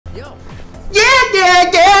Yo.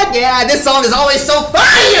 Yeah. This song is always so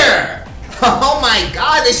fire. Oh my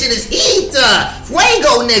god, this shit is heat.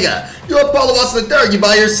 Fuego, nigga. You're Apollo Watson III. You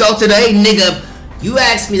by yourself today, nigga? You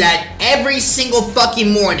ask me that every single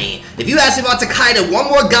fucking morning. If you ask me about Takeda one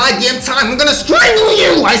more goddamn time, I'm gonna strangle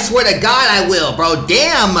you. I swear to God, I will, bro.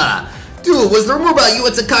 Damn. Dude, was there more about you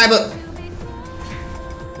and Takeda?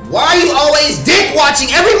 Why are you always dick watching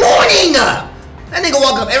every morning? That nigga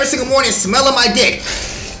walk up every single morning smelling my dick.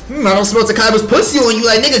 I don't smell Takaiba's pussy on you.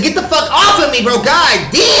 Like, nigga, get the fuck off of me, bro.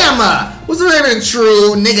 God damn. Was it even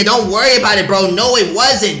true? Nigga, don't worry about it, bro. No, it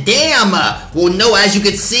wasn't. Damn. Well, no, as you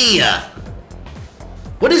could see.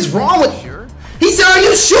 What is wrong with you? He said, are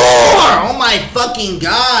you sure? Oh my fucking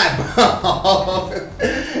god, bro.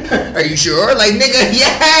 Are you sure? Like, nigga,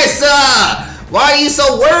 yes. Why are you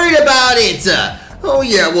so worried about it? Oh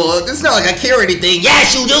yeah, well, it's not like I care or anything.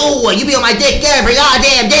 Yes, you do. You be on my dick every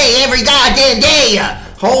goddamn day.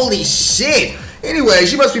 Holy shit.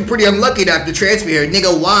 Anyways, you must be pretty unlucky to have to transfer here.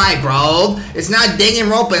 Nigga, why, bro? It's not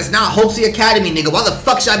Danganronpa. It's not Hope's Academy, nigga. Why the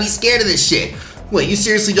fuck should I be scared of this shit? Wait, you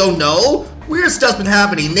seriously don't know? Weird stuff's been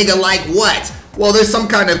happening, nigga, like what? Well, there's some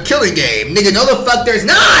kind of killing game. Nigga, no the fuck there's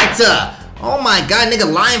not! Oh my god,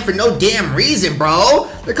 nigga, lying for no damn reason, bro.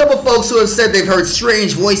 There are a couple folks who have said they've heard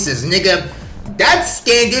strange voices, nigga. That's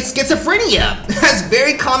standard schizophrenia. That's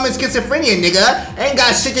very common schizophrenia, nigga. Ain't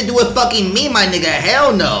got shit to do with fucking me, my nigga.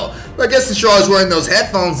 Hell no. But I guess the straw is wearing those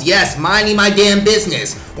headphones. Yes, minding my damn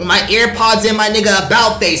business. With my AirPods in, my nigga,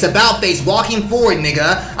 about face, walking forward,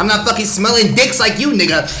 nigga. I'm not fucking smelling dicks like you,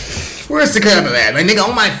 nigga. Where's the camera at? Like, nigga,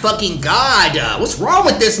 oh my fucking god. What's wrong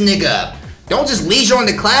with this nigga? Don't just leisure on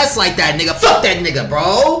the class like that, nigga. Fuck that nigga, bro.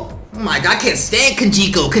 Oh my god, I can't stand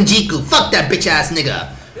Kanjiku. Fuck that bitch ass nigga.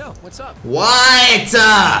 Yo, what's up? What?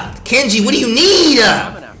 Kenji, what do you need?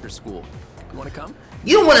 Ramen after school. You wanna come?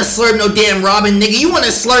 You don't want to slurp no damn Robin, nigga. You want to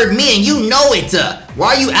slurp me and you know it.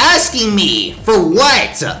 Why are you asking me? For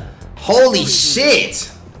what? Holy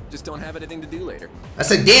shit. Just don't have anything to do later. That's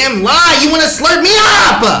a damn lie. You want to slurp me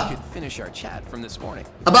up? We could finish our chat from this morning.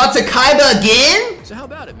 About Takaiba again? So how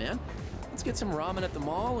about it, man? Let's get some ramen at the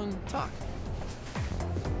mall and talk.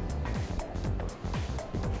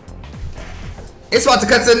 It's about to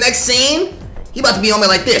cut to the next scene. He about to be on me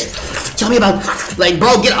like this. Tell me about, like,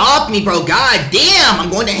 bro, get off me, bro. God damn, I'm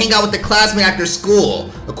going to hang out with the classmate after school.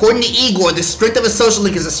 According to Igor, the strength of a social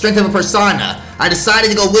link is the strength of a persona. I decided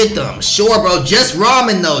to go with them. Sure, bro, just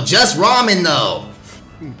ramen though.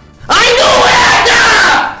 I knew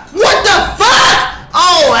it! What the fuck?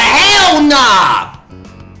 Oh, hell nah.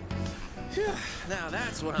 Now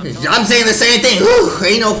that's what I'm saying the same thing. Ooh,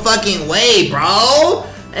 ain't no fucking way, bro.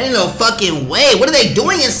 Ain't no fucking way. What are they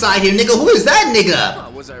doing inside here, nigga? Who is that nigga?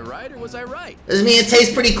 Was I right or was I right? Doesn't mean it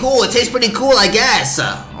tastes pretty cool. It tastes pretty cool, I guess.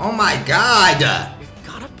 Oh my god. We've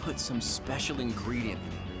gotta put some special ingredient in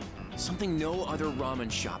it. Something no other ramen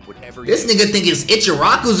shop would ever This use. nigga think it's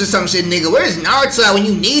Ichiraku's or some shit, nigga. Where's Naruto at when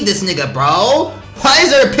you need this nigga, bro? Why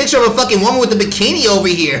is there a picture of a fucking woman with a bikini over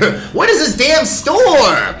here? What is this damn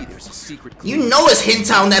store? Maybe there's a secret clue. You know it's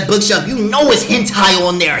hentai on that bookshelf. You know it's hentai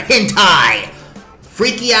on there. Hentai.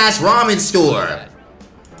 Freaky ass ramen store.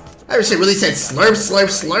 That shit really said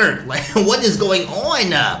slurp. Like, what is going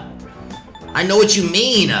on? I know what you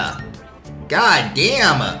mean. God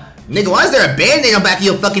damn. Nigga, why is there a band-aid on back of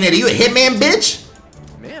your fucking head? Are you a hitman, bitch?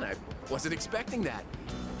 Man, I wasn't expecting that.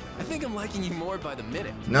 I think I'm liking you more by the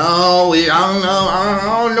minute. No, I don't know.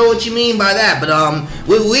 I don't know what you mean by that. But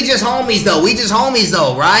we just homies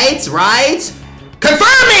though. Right?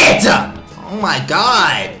 Confirm it! Oh my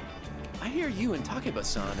god. You and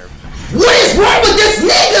Takeba-san are... What is wrong with this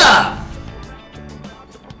nigga?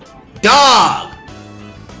 Dog.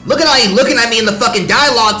 Look at how he looking at me in the fucking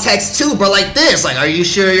dialogue text too, bro, like this. Like, are you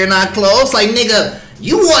sure you're not close? Like, nigga,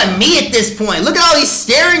 you want me at this point. Look at how he's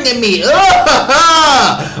staring at me.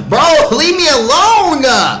 Bro, leave me alone.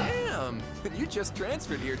 Damn, you just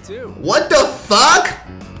transferred here too. What the fuck?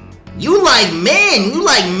 You like men.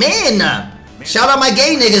 Shout out my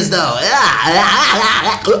gay niggas though.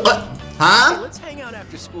 Huh? Let's hang out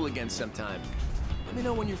after school again sometime. Let me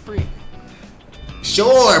know when you're free.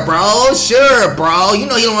 Sure, bro. You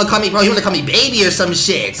know you don't want to call me, bro. You want to call me baby or some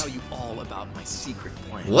shit. I'll tell you all about my secret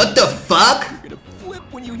plan. What the fuck? You're gonna flip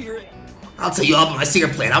when you hear it. I'll tell you all about my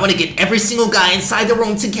secret plan. I want to get every single guy inside the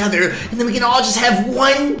room together, and then we can all just have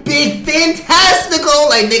one big fantastical.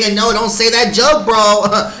 Like, nigga, no, don't say that joke, bro.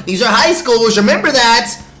 These are high schoolers. Remember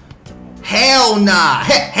that? Hell nah.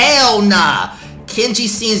 Hell nah. Kenji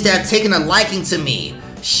seems to have taken a liking to me.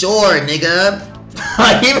 Sure, nigga.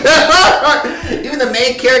 Even the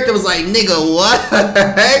main character was like, nigga, what?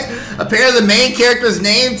 Apparently the main character's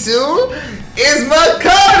name too is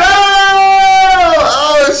Makoto!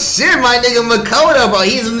 my nigga Makoto, bro.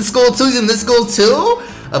 He's in the school too. He's in this school too.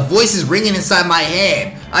 A voice is ringing inside my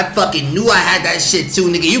head. I fucking knew I had that shit too,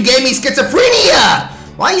 nigga. You gave me schizophrenia.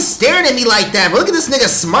 Why you staring at me like that, bro? Look at this nigga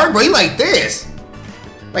smirk, bro. He like this.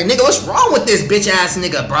 Like, nigga, what's wrong with this bitch ass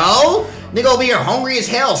nigga, bro? Nigga over here hungry as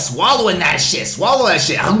hell, swallowing that shit. Swallow that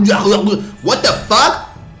shit. What the fuck?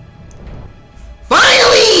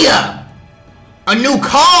 Finally! A new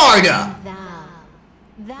card!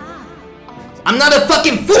 I'm not a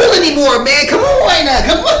fucking fool anymore, man. Come on,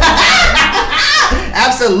 come on.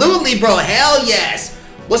 Absolutely, bro. Hell yes.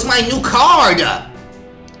 What's my new card?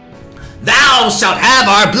 Thou shalt have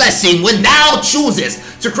our blessing when thou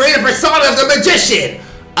choosest to create a persona of the magician.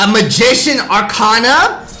 A magician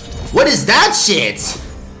arcana? What is that shit?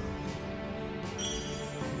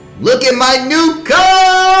 Look at my new card!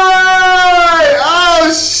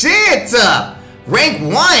 Oh shit! Rank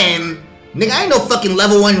 1? Nigga, I ain't no fucking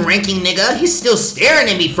level 1 ranking, nigga. He's still staring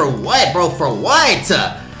at me for what, bro? For what?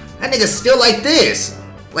 That nigga's still like this.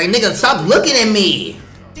 Like, nigga, stop looking at me.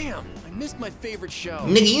 Damn, I missed my favorite show.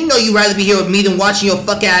 Nigga, you know you'd rather be here with me than watching your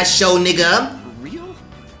fuck ass show, nigga. For real?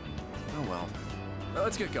 Oh well.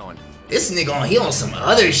 Let's get going. This nigga he on some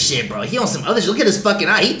other shit, bro. He on some other shit. Look at his fucking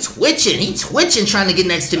eye. He twitching trying to get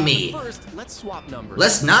next to me. First, let's swap numbers.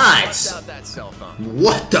 Let's not. Bust out that cell phone.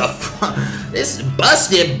 What the fuck? This is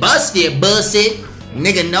busted.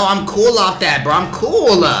 Nigga, no, I'm cool off that, bro. I'm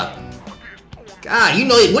cool. God, you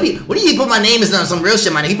know, what do you put my name as on some real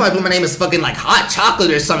shit, man? He probably put my name as fucking like hot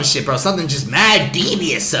chocolate or some shit, bro. Something just mad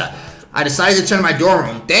devious. I decided to turn my door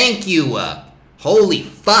on. Thank you. Holy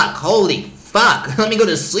fuck. Let me go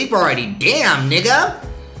to sleep already. Damn, nigga.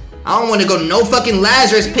 I don't want to go no fucking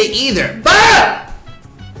Lazarus pit either. Bah!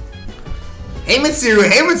 Hey Mitsuru,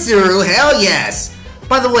 hell yes.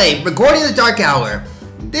 By the way, regarding the dark hour,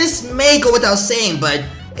 this may go without saying, but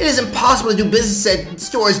it is impossible to do business at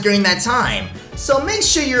stores during that time. So make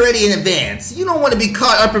sure you're ready in advance. You don't want to be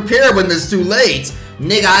caught unprepared when it's too late.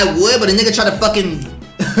 Nigga, I would, but a nigga tried to fucking...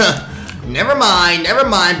 Never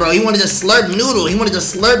mind, bro. He wanted to slurp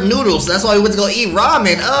noodles. So that's why he went to go eat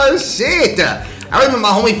ramen. Oh, shit. I remember my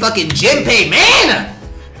homie fucking Jinpei, man.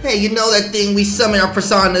 Hey, you know that thing we summon our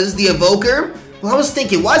personas, the Evoker? Well, I was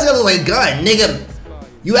thinking, why does it look like a gun? Nigga,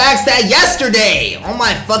 you asked that yesterday. Oh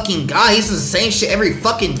my fucking god, he's the same shit every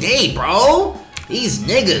fucking day, bro. These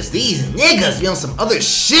niggas be on some other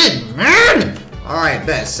shit, man. Alright,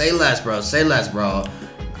 bet. Say less, bro.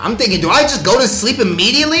 I'm thinking, do I just go to sleep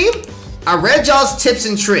immediately? I read y'all's tips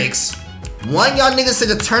and tricks. One, y'all niggas said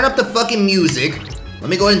to turn up the fucking music. Let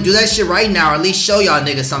me go ahead and do that shit right now, or at least show y'all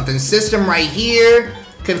niggas something. System right here.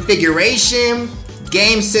 Configuration.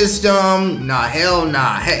 Game system. Nah, hell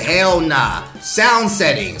nah. Sound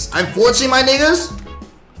settings. Unfortunately, my niggas,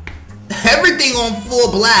 everything on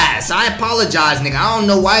full blast. I apologize, nigga. I don't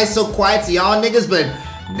know why it's so quiet to y'all niggas, but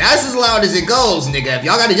that's as loud as it goes, nigga. If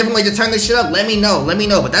y'all got a different way to turn this shit up, let me know.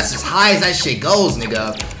 But that's as high as that shit goes,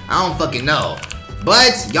 nigga. I don't fucking know.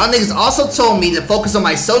 But y'all niggas also told me to focus on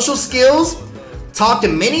my social skills, talk to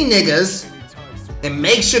many niggas, and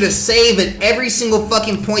make sure to save at every single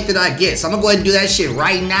fucking point that I get. So I'm gonna go ahead and do that shit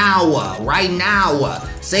right now.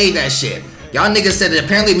 Save that shit. Y'all niggas said that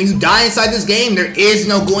apparently when you die inside this game, there is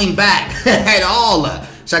no going back at all.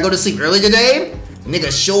 Should I go to sleep early today?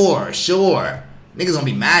 Nigga, sure. Niggas gonna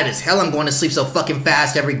be mad as hell I'm going to sleep so fucking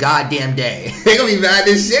fast every goddamn day. They gonna be mad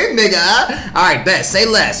as shit, nigga. Alright, bet. Say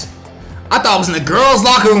less. I thought I was in the girls'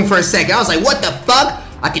 locker room for a second. I was like, what the fuck?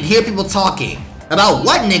 I can hear people talking. About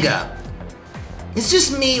what, nigga? It's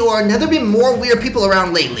just me, or have there been more weird people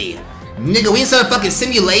around lately? Nigga, we inside a fucking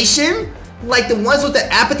simulation? Like the ones with the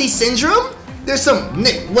apathy syndrome? There's some...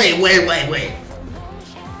 Wait.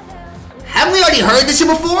 Haven't we already heard this shit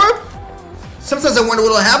before? Sometimes I wonder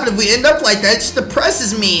what'll happen if we end up like that. It just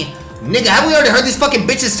depresses me. Nigga, haven't we already heard these fucking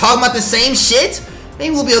bitches talking about the same shit?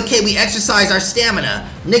 Maybe we'll be okay if we exercise our stamina.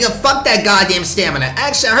 Nigga, fuck that goddamn stamina.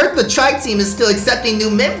 Actually, I heard the track team is still accepting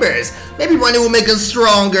new members. Maybe running will make us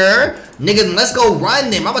stronger. Nigga, let's go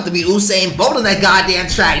run them. I'm about to be Usain Bolt on that goddamn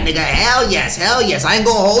track, nigga. Hell yes. I ain't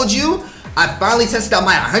gonna hold you. I finally tested out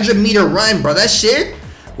my 100-meter run, bro. That shit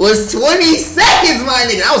was 20 seconds, my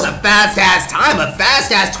nigga. That was a fast-ass time. A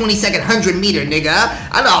fast-ass 20-second 100-meter, nigga.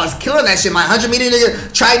 I know I was killing that shit. My 100-meter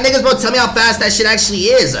nigga. Track niggas, bro, tell me how fast that shit actually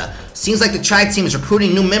is. Seems like the track team is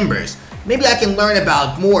recruiting new members. Maybe I can learn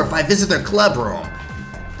about more if I visit their club room.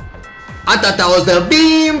 I thought that was the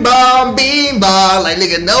beam bomb. Like,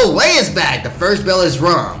 nigga, no way it's back. The first bell is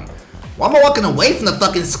rung. Why am I walking away from the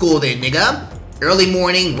fucking school then, nigga? Early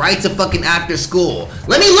morning, right to fucking after school.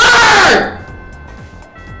 Let me learn!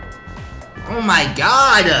 Oh my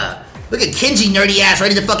god. Look at Kenji nerdy ass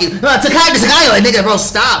ready to fucking Takai, like nigga, bro,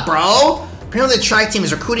 stop, bro. Apparently the track team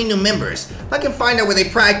is recruiting new members. If I can find out where they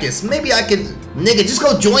practice, maybe I could, nigga, just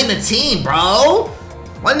go join the team, bro.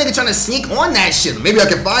 Why nigga trying to sneak on that shit? Maybe I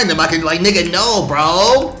can find them. I can like, nigga, no,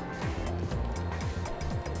 bro.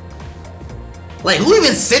 Like, who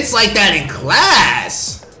even sits like that in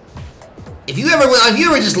class? If you ever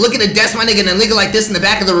just look at a desk, my nigga, and then nigga like this in the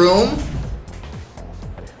back of the room,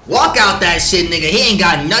 walk out that shit, nigga. He ain't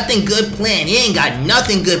got nothing good planned. He ain't got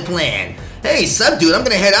nothing good planned. Hey, sup, dude, I'm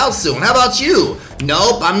gonna head out soon. How about you?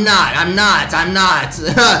 Nope, I'm not.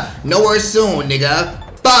 Nowhere soon, nigga.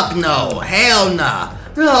 Fuck no. Hell nah.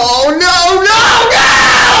 No!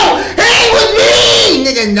 Hey, with me!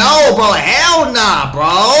 Nigga, no, bro. Hell nah,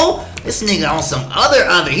 bro. This nigga on some other.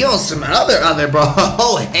 He on some other, bro.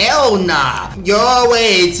 Oh, hell nah. You're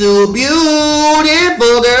way too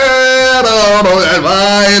beautiful, girl. Oh, that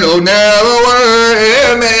vital never work.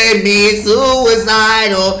 It made me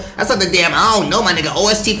suicidal. That's not the damn, I don't know, my nigga.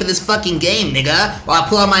 OST for this fucking game, nigga. While I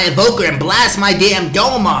pull out my invoker and blast my damn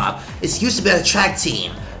dome off. It's used to be a track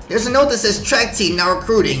team. There's a note that says track team now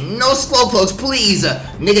recruiting. No slowpokes, please.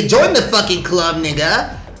 Nigga, join the fucking club,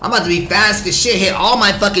 nigga. I'm about to be fast as shit. Hit all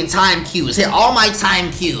my fucking time cues. Why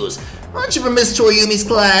don't you for Miss Toriumi's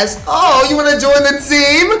class? Oh, you wanna join the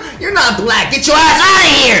team? You're not black. Get your ass out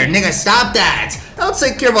of here! Nigga, stop that. I'll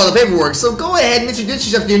take care of all the paperwork, so go ahead and introduce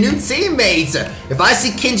yourself to your new teammates. If I see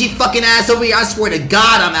Kenji fucking ass over here, I swear to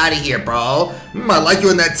God I'm out of here, bro. I like you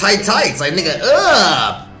in that tight tights. Like, nigga,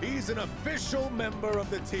 He's an official member of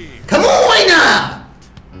the team. Come on!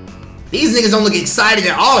 These niggas don't look excited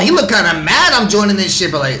at all. He look kind of mad I'm joining this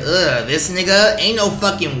shit, but like, this nigga, ain't no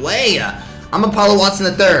fucking way. I'm Apollo Watson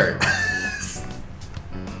III.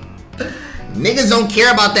 Niggas don't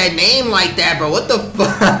care about that name like that, bro. What the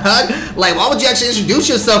fuck? Like, why would you actually introduce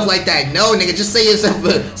yourself like that? No, nigga, just say yourself,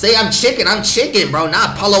 say I'm chicken, bro.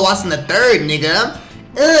 Not Apollo Watson III, nigga.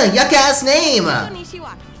 Yuck ass name.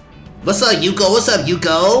 What's up,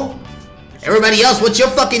 Yuko? Everybody else, what's your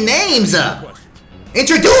fucking names?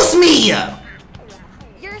 Introduce me!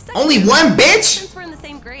 Only one bitch? Since we're in the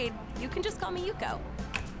same grade, you can just call me Yuko.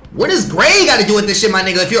 What does grade got to do with this shit, my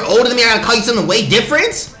nigga? If you're older than me, I gotta call you something way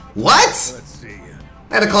different? What? Let's see.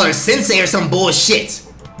 I gotta call her Sensei or some bullshit.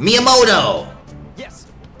 Miyamoto. Yes.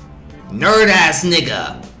 Nerd ass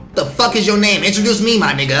nigga. The fuck is your name? Introduce me,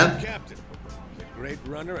 my nigga. Captain. He's a great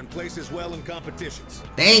runner and places well in competitions.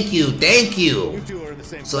 Thank you. You two are in the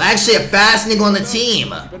same. So actually a fast nigga on the team.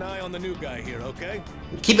 Keep an eye on the new guy here, okay?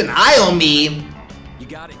 Keep an eye on me. You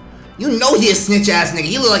got it. You know he a snitch ass nigga.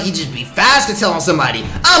 He look like he just be fast to tell on somebody.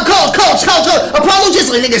 I'm coach. Apollo just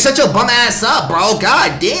like, nigga, shut your bum ass up, bro.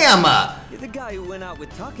 God damn. You're the guy who went out with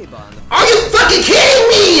Takeba on the Are you fucking kidding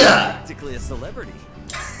me? practically a celebrity.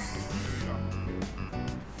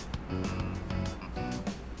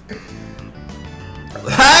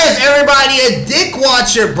 Why is everybody a dick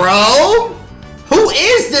watcher, bro? Who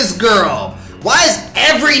is this girl? Why is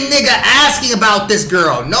every nigga asking about this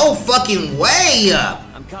girl? No fucking way.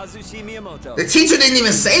 I'm Kazushi Miyamoto. The teacher didn't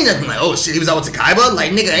even say nothing. Like, oh shit, he was out with Takaiba?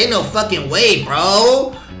 Like, nigga, ain't no fucking way,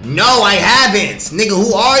 bro. No, I haven't. Nigga,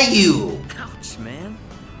 who are you? Ouch, man.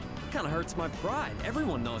 Kinda hurts my pride.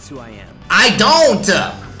 Everyone knows who I am. I don't.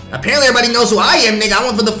 Apparently everybody knows who I am, nigga. I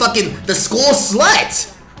went for the school slut.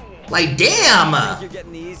 Like, damn. You're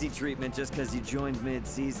getting the easy treatment just because you joined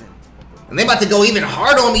mid-season. And they about to go even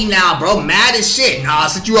hard on me now, bro. Mad as shit. Nah,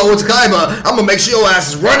 since you out with Takaiba, I'm gonna make sure your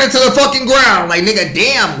ass is running to the fucking ground. Like, nigga,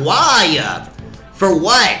 damn, why? For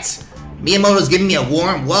what? Miyamoto's giving me a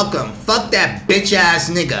warm welcome. Fuck that bitch ass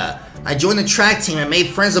nigga. I joined the track team and made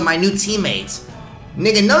friends with my new teammates.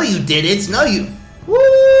 Nigga, no you didn't. No you. Woo!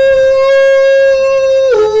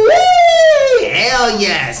 Hell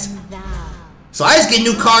yes. So I just get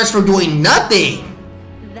new cars for doing nothing.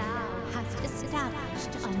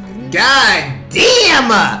 God damn!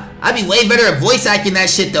 I'd be way better at voice acting that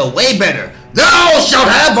shit though, way better. Thou shalt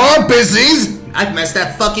have our busies! I messed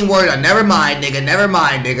that fucking word up. Never mind,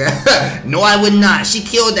 nigga. No, I would not. She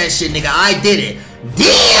killed that shit, nigga. I did it.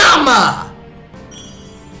 Damn!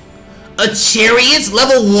 A Chariots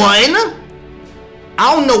level 1?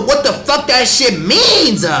 I don't know what the fuck that shit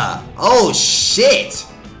means. Oh shit.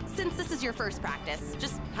 Since this is your first practice,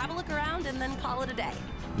 just have a look around and then call it a day.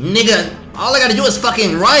 Nigga, all I gotta do is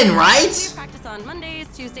fucking run, right? We practice on Mondays,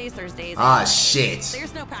 Tuesdays, Thursdays. Ah, shit.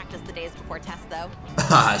 There's no practice the days before tests, though.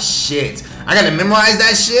 Ah, shit. I gotta memorize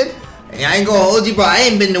that shit? Hey, I ain't gonna hold you, bro. I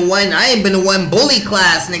ain't been the one bully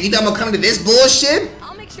class, nigga. You thought I'm gonna come to this bullshit?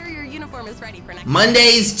 I'll make sure your uniform is ready for next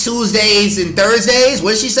Mondays, Tuesdays, and Thursdays?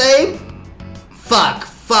 What did she say? Fuck.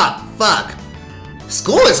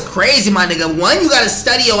 School is crazy, my nigga. 1, you gotta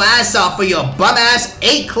study your ass off for your bum ass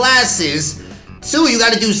 8 classes. 2, you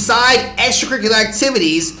gotta do side extracurricular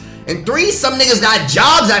activities. And 3, some niggas got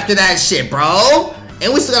jobs after that shit, bro.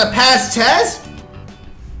 And we still gotta pass tests?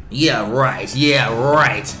 Yeah, right. Yeah,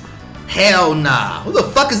 right. Hell nah. Who the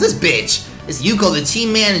fuck is this bitch? It's Yuko, the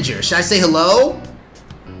team manager. Should I say hello?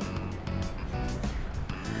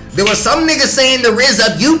 There was some nigga saying the Riz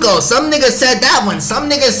up Yuko. Some nigga said that one. Some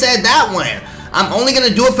nigga said that one. I'm only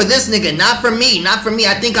gonna do it for this nigga, not for me. Not for me.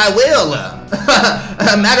 I think I will.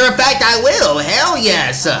 Matter of fact, I will. Hell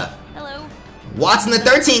yes. Hello. Watson the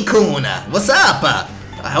 13 Kun. What's up?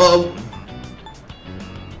 Hello.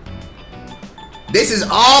 This is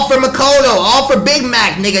all for Makoto. All for Big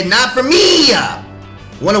Mac, nigga. Not for me.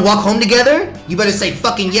 Wanna walk home together? You better say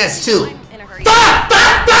fucking yes, too. I'm in a hurry. Fuck!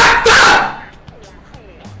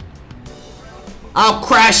 I'll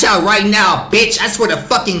crash out right now, bitch. I swear to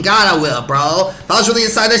fucking God I will, bro. If I was really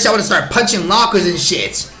inside that shit, I would've started punching lockers and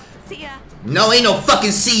shit. See ya. No, ain't no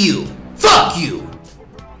fucking see you. Fuck you.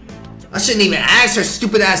 I shouldn't even ask her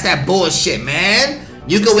stupid ass that bullshit, man.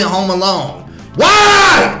 Yuko went home alone.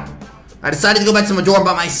 Why? I decided to go back to my dorm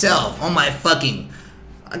by myself. Oh my fucking...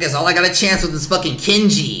 I guess all I got a chance with is fucking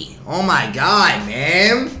Kenji. Oh my God,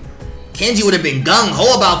 man. Kenji would have been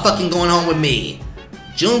gung-ho about fucking going home with me.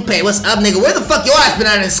 Junpei, what's up, nigga? Where the fuck your ass been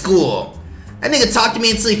at in school? That nigga talked to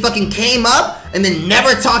me until he fucking came up and then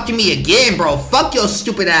never talked to me again, bro. Fuck your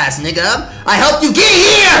stupid ass, nigga. I helped you get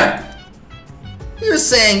here! You're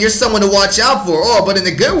saying you're someone to watch out for. Oh, but in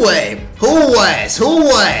a good way. Who was? Who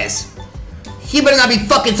was? He better not be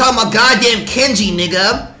fucking talking about goddamn Kenji,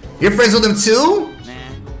 nigga. You're friends with him too?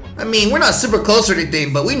 I mean, we're not super close or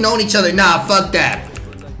anything, but we've known each other. Nah, fuck that.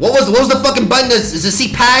 What was the fucking button? Does it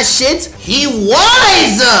see past shit? He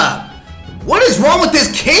was! What is wrong with this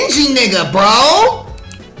Kenji nigga, bro?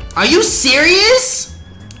 Are you serious?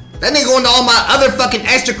 That nigga going to all my other fucking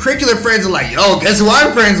extracurricular friends are like, yo, guess who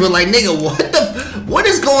I'm friends with? Like, nigga, what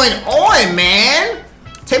is going on, man?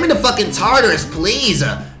 Take me to fucking Tartarus, please.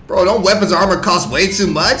 Bro, don't weapons or armor cost way too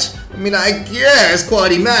much? I mean, I guess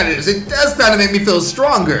quality matters. It does kind of make me feel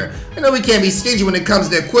stronger. I know we can't be stingy when it comes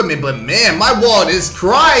to equipment, but man, my wallet is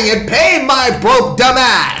crying in pain, my broke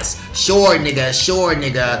dumbass. Sure, nigga. Sure,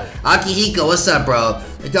 nigga. Akihiko, what's up, bro?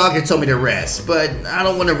 The doctor told me to rest, but I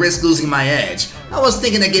don't want to risk losing my edge. I was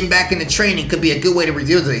thinking that getting back into training could be a good way to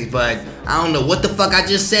reduce things, but I don't know what the fuck I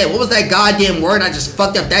just said. What was that goddamn word? I just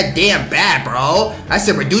fucked up that damn bad, bro. I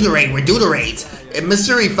said reduderate. If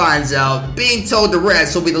Missouri finds out, being told to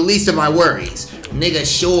rest will be the least of my worries. Nigga,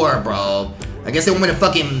 sure, bro. I guess they want me to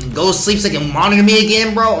fucking go to sleep so they can monitor me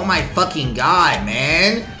again, bro? Oh my fucking God,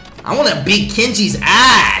 man. I want to beat Kenji's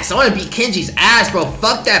ass. Bro.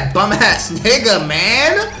 Fuck that bum ass nigga,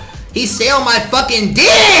 man. He stay on my fucking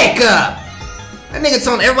dick. That nigga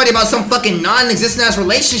telling everybody about some fucking non-existent ass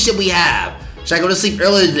relationship we have. Should I go to sleep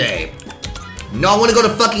early today? No, I want to go to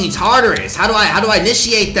fucking Tartarus. How do I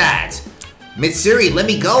initiate that? Mitsuri, let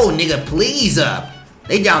me go, nigga, please.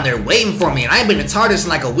 They down there waiting for me, and I ain't been to Tartarus in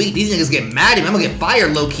like a week. These niggas get mad at me. I'm gonna get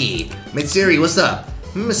fired low-key. Mitsuri, what's up?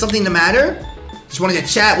 Is something the matter? Just wanted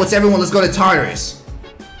to chat. What's everyone? Let's go to Tartarus.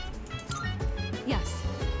 Yes.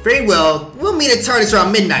 Very well. We'll meet at Tartarus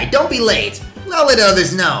around midnight. Don't be late. I'll let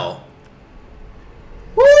others know.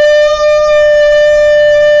 Woo!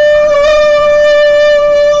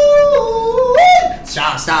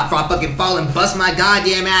 Stop before I fucking fall and bust my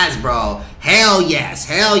goddamn ass, bro. Hell yes.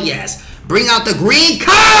 Bring out the green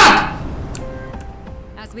cock!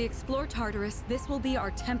 As we explore Tartarus, this will be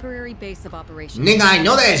our temporary base of operations. Nigga, I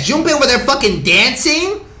know that. Is Junpei over there fucking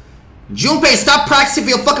dancing? Junpei, stop practicing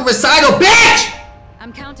for your fucking recital, bitch!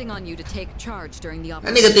 I'm counting on you to take charge during the That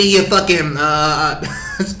operation. nigga think he a fucking,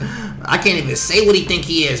 I can't even say what he think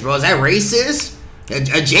he is, bro. Is that racist? A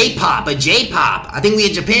J-pop. I think we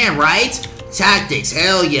in Japan, right? Tactics,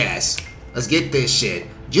 hell yes. Let's get this shit.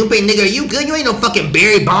 Junpei, nigga, are you good? You ain't no fucking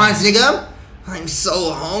Barry Bonds, nigga. I'm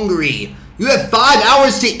so hungry. You have 5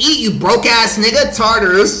 hours to eat, you broke-ass nigga.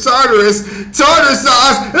 Tartarus sauce.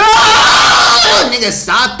 Ah! Nigga,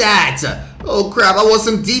 stop that. Oh, crap, I want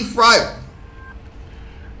some deep fried.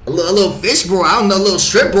 A little fish broil. I don't know, a little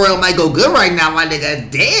shrimp broil might go good right now, my nigga.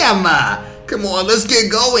 Damn. Come on, let's get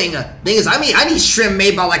going. Thing is, I need shrimp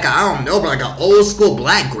made by like I don't know, bro, like an old school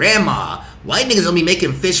black grandma. White niggas don't be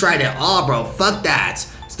making fish right at all, bro. Fuck that.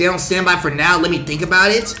 Stay on standby for now. Let me think about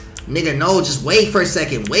it. Nigga, no, just wait for a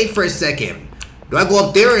second. Do I go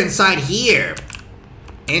up there or inside here?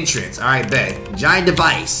 Entrance. Alright, bet. Giant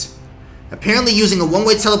device. Apparently using a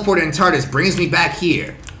one-way teleporter in Tartarus brings me back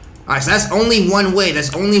here. Alright, so that's only one way.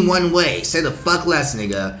 Say the fuck less,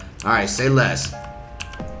 nigga. Alright, say less.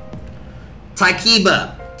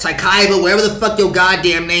 Taikiba, whatever the fuck your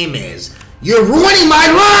goddamn name is. You're ruining my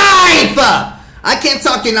life! I can't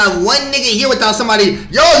talk to not one nigga here without somebody,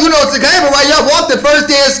 yo, you know Taikiba, right? Y'all walked the first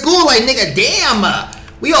day of school, like, nigga, damn.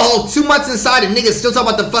 We a whole 2 months inside and niggas still talk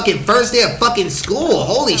about the fucking first day of fucking school.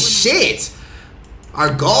 Holy shit.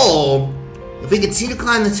 Our goal, if we continue to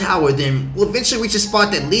climb the tower, then we'll eventually reach a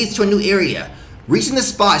spot that leads to a new area. Reaching the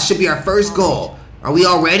spot should be our first goal. Are we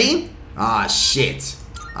all ready? Ah, shit.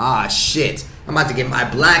 Ah, shit. I'm about to get my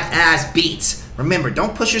black ass beat. Remember,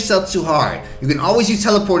 don't push yourself too hard. You can always use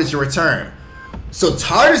teleporters to return. So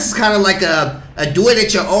Tartarus is kind of like a do it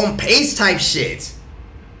at your own pace type shit.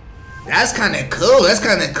 That's kind of cool. That's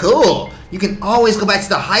kind of cool. You can always go back to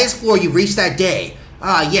the highest floor you reached that day.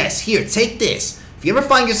 Ah, yes. Here, take this. If you ever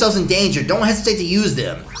find yourselves in danger, don't hesitate to use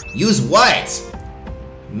them. Use what?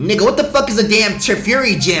 Nigga, what the fuck is a damn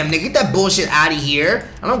Fury Gem? Nigga, get that bullshit out of here.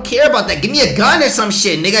 I don't care about that. Give me a gun or some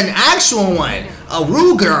shit, nigga. An actual one. A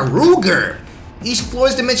Ruger. Each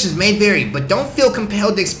floor's dimensions may vary, but don't feel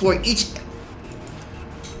compelled to explore each...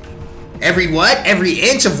 Every what? Every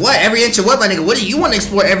inch of what? Every inch of what, my nigga? What do you want to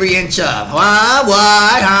explore every inch of? What?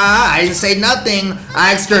 I didn't say nothing.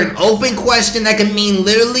 I asked her an open question that can mean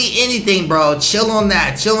literally anything, bro. Chill on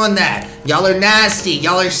that. Chill on that. Y'all are nasty.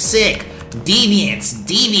 Y'all are sick. Deviants.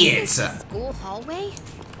 School hallway?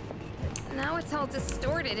 Now it's all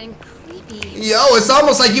distorted and creepy. Yo, it's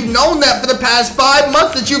almost like you've known that for the past 5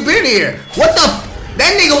 months that you've been here. What the f-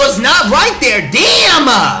 That nigga was not right there. Damn!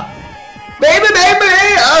 Baby!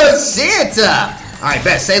 Oh, shit! Alright,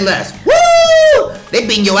 bet. Say less. Woo! They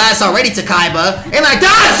beating your ass already, Taikiba. And I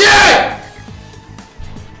dodged it!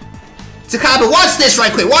 Taikiba, watch this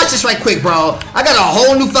right quick. Watch this right quick, bro. I got a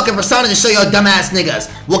whole new fucking persona to show y'all dumbass niggas.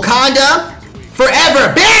 Wakanda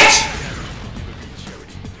forever, bitch!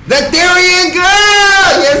 The Therian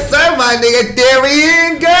girl! Yes, sir, my nigga.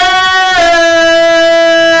 Therian girl!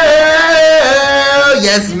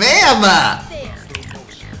 Yes, ma'am.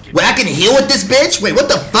 Wait, I can heal with this bitch? Wait, what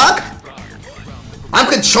the fuck?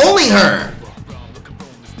 I'm controlling her.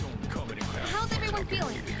 How's everyone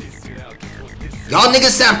feeling? Y'all niggas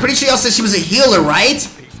sound pretty sure y'all said she was a healer, right?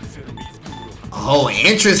 Oh,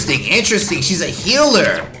 interesting. She's a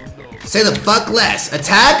healer. Say the fuck less.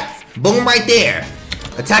 Attack? Boom, right there.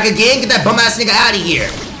 Attack again? Get that bum ass nigga out of here.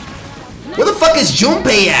 Where the fuck is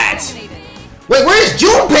Junpei at? Wait, where is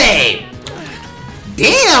Junpei?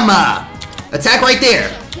 Damn! Attack right there.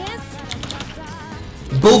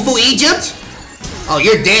 Bufu Egypt? Oh,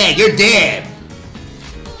 you're dead.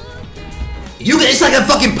 It's like a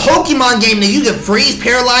fucking Pokemon game that you can freeze,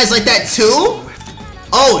 paralyze like that too?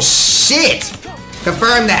 Oh, shit.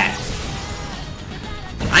 Confirm that.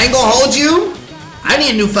 I ain't gonna hold you. I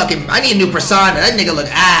need a new persona. That nigga look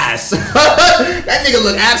ass. That nigga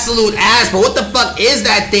look absolute ass, but what the fuck is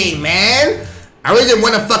that thing, man? I really didn't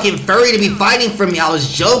want a fucking furry to be fighting for me. I was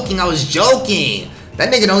joking.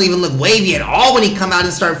 That nigga don't even look wavy at all when he come out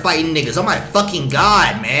and start fighting niggas. Oh my fucking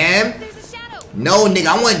god, man. No, nigga,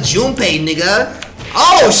 I want Junpei, nigga.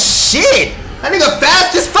 Oh, shit. That nigga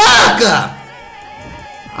fast as fuck.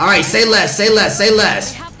 Alright, say less.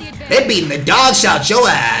 They beating the dog shit out your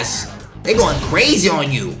ass. They going crazy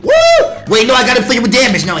on you. Woo! Wait, no, I got inflicted with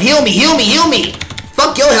damage. No, heal me.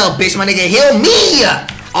 Fuck your health, bitch, my nigga. Heal me.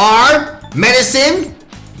 R, medicine,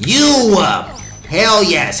 you. Hell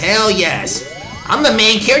yes. I'm the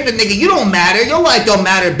main character, nigga. You don't matter. Your life don't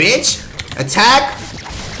matter, bitch. Attack.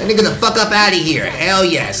 That nigga the fuck up out of here. Hell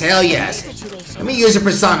yes. Let me use your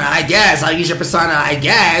persona, I guess. I'll use your persona, I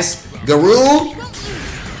guess. Garou.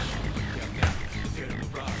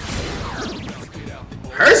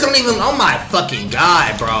 Hers don't even, oh my fucking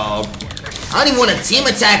god, bro. I don't even want to team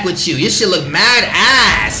attack with you. You should look mad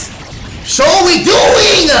ass. Show what we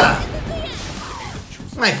doing!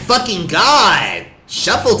 Oh my fucking god.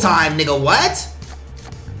 Shuffle time, nigga, what?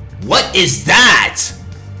 What is that?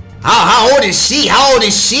 How old is she?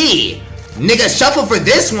 Nigga, shuffle for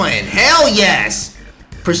this one. Hell yes.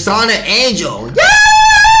 Persona Angel. Yahoo!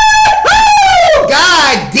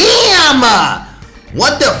 God damn!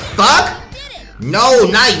 What the fuck? No,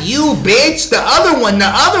 not you, bitch. The other one.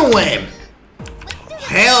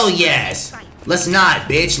 Hell yes. Let's not,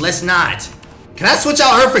 bitch. Let's not. Can I switch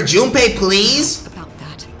out her for Junpei, please? About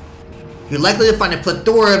that. You're likely to find a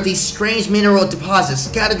plethora of these strange mineral deposits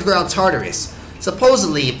scattered throughout Tartarus.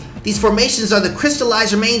 Supposedly, these formations are the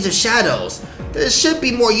crystallized remains of shadows. There should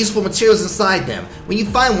be more useful materials inside them. When you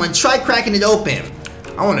find one, try cracking it open.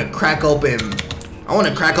 I want to crack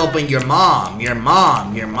open your mom.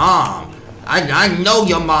 I know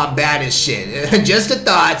your mom bad as shit. Just a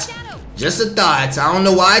thought. I don't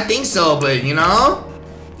know why I think so, but you know.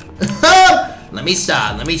 Let me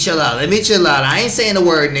stop. Let me chill out. Let me chill out. I ain't saying a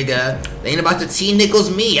word, nigga. They ain't about to T Nichols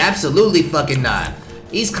me. Absolutely fucking not.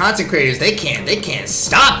 These content creators, they can't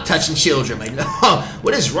stop touching children. Like, no,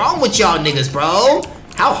 what is wrong with y'all niggas, bro?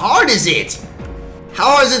 How hard is it?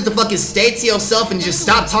 How hard is it to fucking stay to yourself and just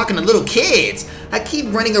stop talking to little kids? I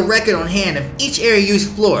keep running a record on hand of each area you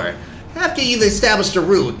explore. After you've established a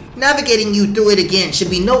route, navigating you through it again should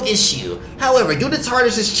be no issue. However, due to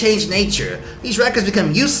Tartarus' changed nature, these records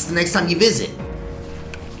become useless the next time you visit.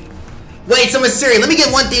 Wait, so Siri, let me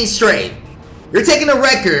get one thing straight. You're taking a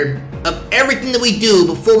record of everything that we do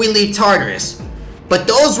before we leave Tartarus, but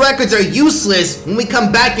those records are useless when we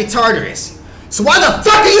come back to Tartarus. So why the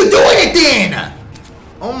fuck are you doing it then?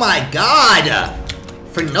 Oh my god.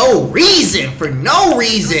 For no reason.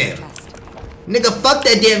 Nigga, fuck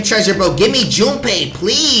that damn treasure, bro. Give me Junpei,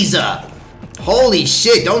 please. Holy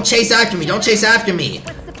shit. Don't chase after me. What's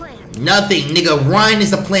the plan? Nothing, nigga. Run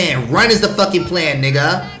is the plan. Run is the fucking plan,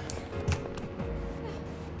 nigga.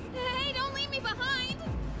 Hey, don't leave me behind.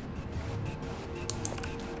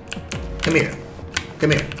 Come here.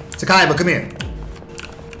 Takaiba, come here.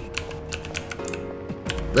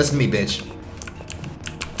 Listen to me, bitch.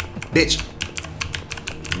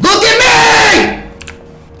 Look at me!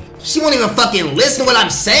 She won't even fucking listen to what I'm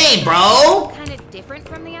saying, bro. Kind of different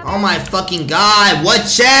from the other. Oh my fucking god. What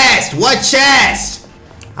chest?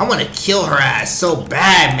 I want to kill her ass so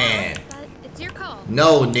bad, man. But it's your call.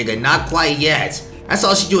 No, nigga, not quite yet. That's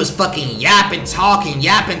all she do is fucking yap and talk,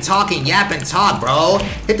 bro.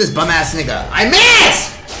 Hit this bum ass nigga. I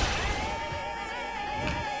missed!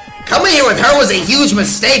 Coming here with her was a huge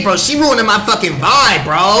mistake, bro. She ruining my fucking vibe,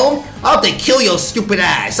 bro. I'll have to kill your stupid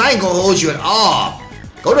ass. I ain't gonna hold you at all.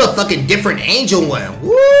 Go to a fucking different angel one.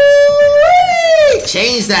 Woo!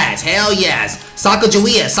 Change that. Hell yes.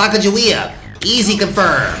 Sakajuia. Easy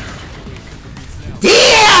confirm.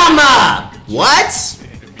 Damn! What?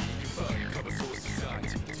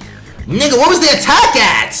 Nigga, what was the attack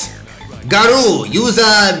at? Garu, use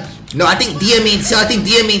no, I think Dia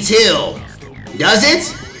means hill. Does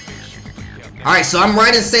it? Alright, so I'm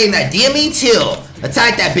right in saying that Dia means hill.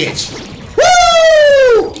 Attack that bitch.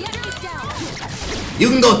 Woo! You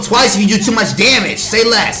can go twice if you do too much damage. Say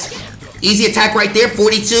less. Easy attack right there,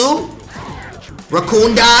 42.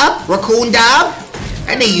 Raccoon Dab.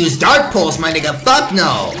 And they use Dark Pulse, my nigga. Fuck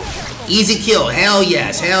no. Easy kill. Hell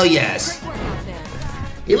yes.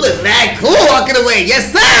 You look mad cool walking away.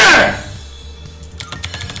 Yes, sir!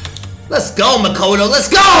 Let's go, Makoto. Let's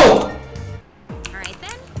go! Alright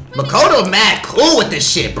then. Makoto mad cool with this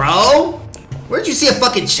shit, bro. Where'd you see a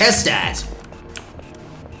fucking chest at?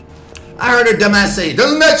 I heard her dumbass say,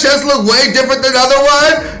 doesn't that chest look way different than the other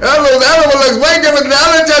one? That one looks way different than the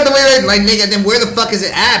other chest that we made. Like, nigga, then where the fuck is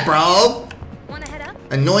it at, bro? Wanna head up?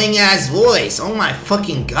 Annoying ass voice. Oh my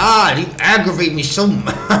fucking god. You aggravate me so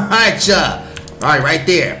much. Alright, right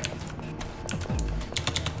there.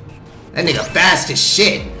 That nigga fast as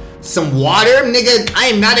shit. Some water? Nigga, I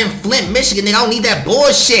am not in Flint, Michigan. Nigga, I don't need that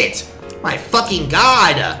bullshit. My fucking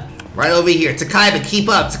god. Right over here. Takaiba, keep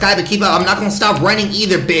up. I'm not gonna stop running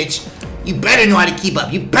either, bitch. You better know how to keep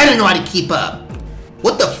up.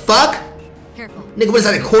 What the fuck? Careful. Nigga, what is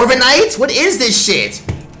that, a Corviknight? What is this shit?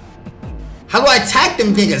 How do I attack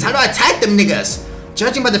them niggas?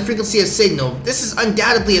 Judging by the frequency of signal, this is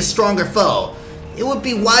undoubtedly a stronger foe. It would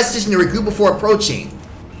be wise decision to regroup before approaching.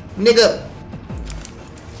 Nigga.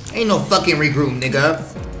 Ain't no fucking regroup, nigga.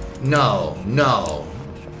 No. No,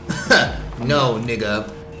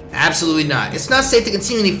 nigga. Absolutely not. It's not safe to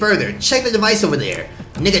continue any further. Check the device over there.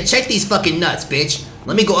 Nigga, check these fucking nuts, bitch.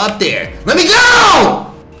 Let me go up there. Let me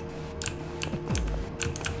go!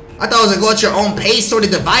 I thought it was a go at your own pace sort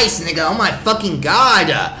of device, nigga. Oh my fucking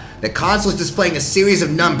god. The console is displaying a series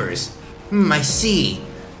of numbers. I see.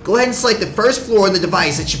 Go ahead and select the first floor on the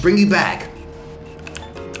device that should bring you back.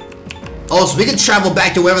 Oh, so we can travel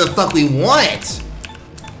back to wherever the fuck we want.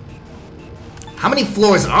 How many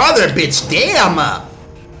floors are there, bitch? Damn!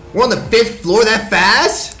 We're on the 5th floor that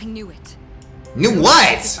fast? I knew it. Knew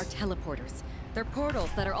what? Are teleporters. They're portals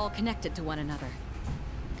that are all connected to one another.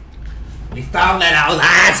 We found that out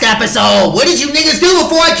last episode! What did you niggas do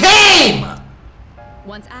before I came?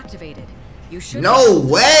 Once activated, you should No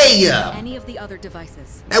way! any of the other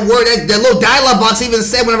devices. That word, that little dialogue box even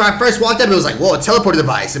said whenever I first walked up, it was like, whoa, a teleporter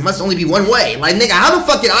device. It must only be one way. Like, nigga, how the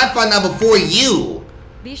fuck did I find out before you?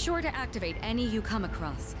 Be sure to activate any you come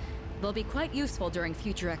across. They'll be quite useful during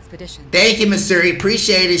future expeditions. Thank you, Miss Suri.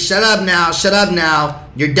 Appreciate it. Shut up now.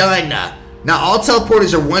 You're done. Now, all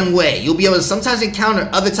teleporters are one way. You'll be able to sometimes encounter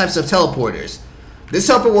other types of teleporters. This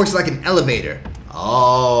teleport works like an elevator.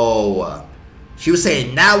 Oh. She was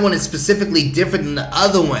saying that one is specifically different than the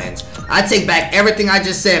other ones. I take back everything I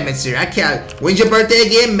just said, Mitsuru. I can't. When's your birthday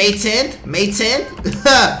again? May 10th? May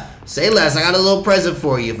 10th? Say less. I got a little present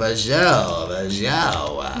for you, for sure. For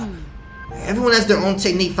sure. Everyone has their own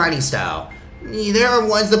technique fighting style. There are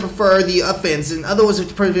ones that prefer the offense, and other ones that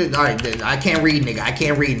prefer. Alright, I can't read, nigga. I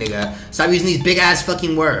can't read, nigga. Stop using these big ass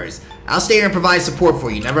fucking words. I'll stay here and provide support for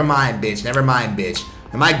you. Never mind, bitch. Never mind, bitch.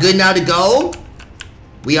 Am I good now to go?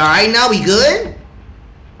 We alright now? We good?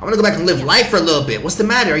 I'm gonna go back and live life for a little bit. What's the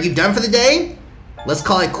matter? Are you done for the day? Let's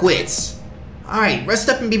call it quits. Alright, rest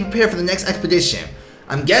up and be prepared for the next expedition.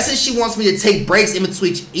 I'm guessing she wants me to take breaks in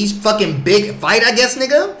between each fucking big fight, I guess,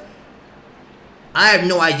 nigga? I have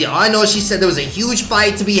no idea. All I know is she said there was a huge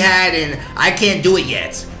fight to be had and I can't do it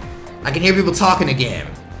yet. I can hear people talking again.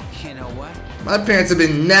 You know what? My parents have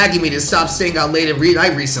been nagging me to stop staying out late at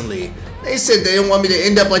night recently. They said they didn't want me to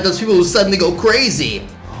end up like those people who suddenly go crazy.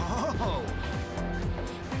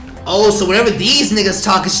 Oh, so whenever these niggas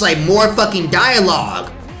talk, it's like more fucking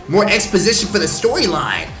dialogue. More exposition for the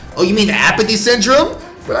storyline. Oh, you mean the apathy syndrome?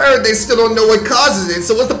 But I heard they still don't know what causes it,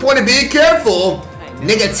 so what's the point of being careful?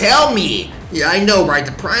 Nigga, tell me. Yeah, I know, right?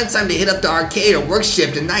 The prime time to hit up the arcade or work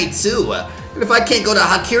shift at night, too. And if I can't go to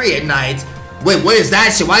Hakiri at night... Wait, what is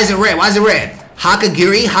that shit? Why is it red? Why is it red?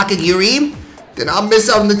 Hakagiri? Hakagiri? Then I'll miss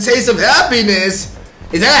out on the taste of happiness.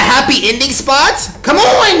 Is that a happy ending spot? Come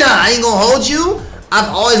on, I ain't gonna hold you. I've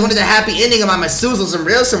always wanted a happy ending of my masseuse on some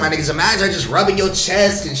real shit, my niggas. Imagine just rubbing your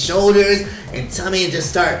chest and shoulders and tummy and just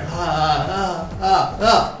start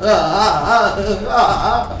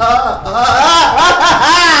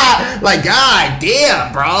like, god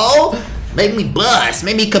damn, bro. Make me bust,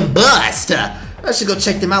 make me combust. I should go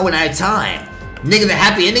check them out when I have time. Nigga, the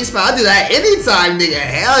happy ending spot, I'll do that anytime, nigga.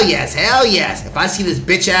 Hell yes, hell yes. If I see this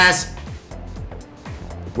bitch ass,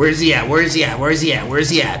 where's he at? Where's he at? Where's he at? Where's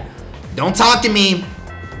he at? Don't talk to me.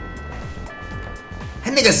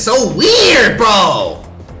 That nigga's so weird, bro.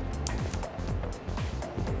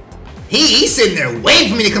 He's sitting there waiting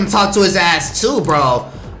for me to come talk to his ass too, bro.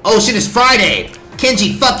 Oh shit, it's Friday.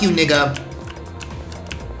 Kenji, fuck you, nigga.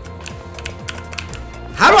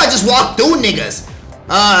 How do I just walk through niggas?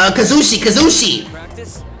 Kazushi.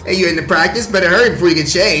 Practice? Hey, you in the practice? Better hurry before you get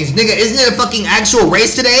changed. Nigga, isn't it a fucking actual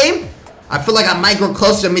race today? I feel like I might grow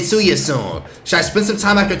closer to Mitsuya soon. Should I spend some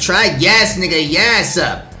time after track? Yes, nigga, yes.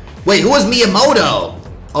 Wait, who is Miyamoto?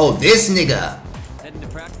 Oh, this nigga. Heading to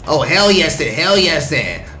practice? Oh, hell yes then, hell yes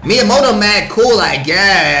then. Miyamoto mad cool, I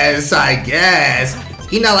guess.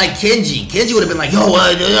 He not like Kenji. Kenji would have been like, yo,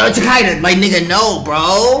 Takeda. Like, nigga, no,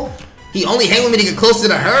 bro. He only hang with me to get closer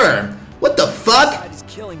to her. What the fuck? Is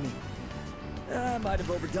killing me. I might have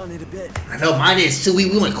overdone it a bit. I know mine is too.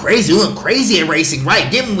 We went crazy. We went crazy at racing, right?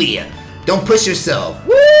 Didn't we? Don't push yourself.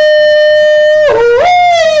 Woo!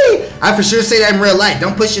 I for sure say that in real life.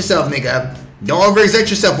 Don't push yourself, nigga. Don't overexert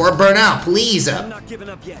yourself or burn out, please. I'm not giving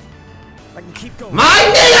up yet. I can keep going. My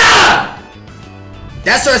nigga!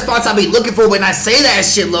 That's the response I'll be looking for when I say that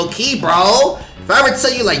shit, low key, bro. If I ever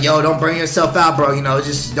tell you like, yo, don't burn yourself out, bro, you know,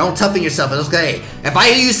 just don't toughen yourself. It's okay. If I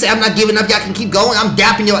hear you say I'm not giving up, y'all can keep going, I'm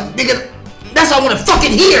dapping you up, nigga. That's what I want to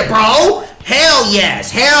fucking hear, bro. Hell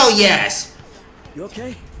yes, hell yes. You okay?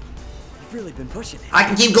 You've really been pushing it. I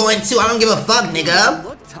can keep going too. I don't give a fuck, nigga. You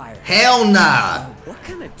look tired. Hell nah. What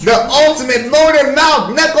kind of The ultimate motor mouth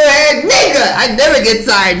knucklehead nigga. I never get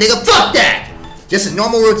tired, nigga. Fuck that. Just a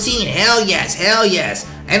normal routine. Hell yes, hell yes.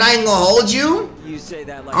 And I ain't gonna hold you. You say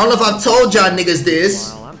that like I don't know if I've told y'all niggas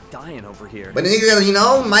this. Well, I'm dying over here. But the nigga, you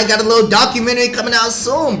know, might got a little documentary coming out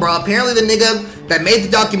soon, bro. Apparently the nigga that made the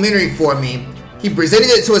documentary for me, he presented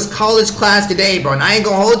it to his college class today, bro. And I ain't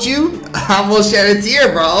gonna hold you. I almost shed a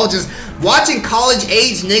tear, bro. Just watching college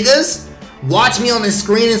age niggas watch me on the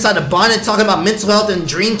screen inside the bonnet talking about mental health and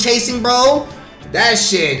dream chasing, bro. That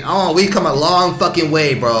shit, oh, we come a long fucking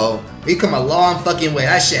way, bro. We come a long fucking way.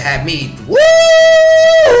 That shit had me, woo!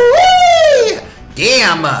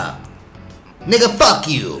 Damn, nigga, fuck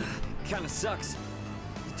you. Kinda sucks.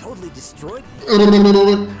 You totally destroyed me.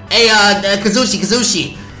 Hey,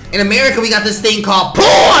 Kazushi. In America, we got this thing called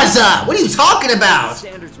pause. What are you talking about?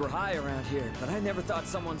 Standards were high around here, but I never thought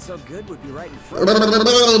someone so good would be right in front.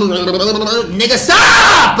 Nigga,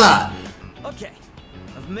 stop! Okay,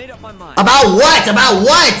 I've made up my mind. About what? About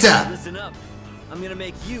what? Listen up. I'm gonna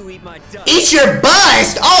make you eat my dust. Eat your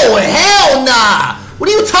bust? Oh, hell nah! What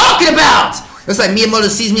are you talking about? Looks like Miyamoto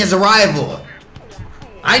sees me as a rival.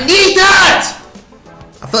 I need that!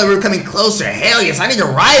 I feel like we were coming closer. Hell yes, I need a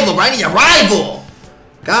rival, bro. I need a rival.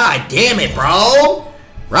 God damn it, bro.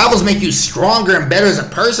 Rivals make you stronger and better as a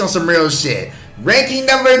person on some real shit. Ranking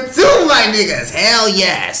number 2, my niggas. Hell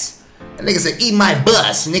yes. That nigga said, eat my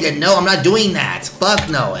bus. Nigga, no, I'm not doing that. Fuck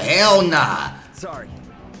no. Hell nah. Sorry.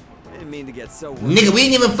 I didn't mean to get so... Nigga, we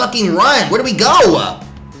didn't even fucking run. Where do we go?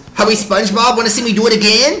 Hurry SpongeBob, wanna see me do it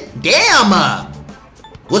again? Damn!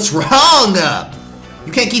 What's wrong?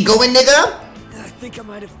 You can't keep going, nigga? I think I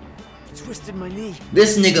might have twisted my knee.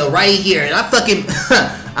 This nigga right here. I fucking...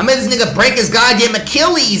 I made this nigga break his goddamn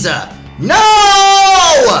Achilles.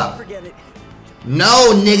 No! Forget it.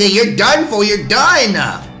 No, nigga, you're done for. You're done.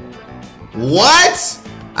 What?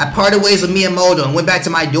 I parted ways with Miyamoto and went back to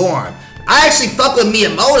my dorm. I actually fuck with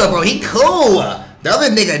Miyamoto, bro. He cool. The other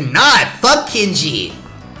nigga not. Fuck Kenji.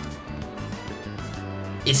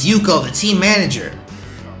 It's Yuko, the team manager.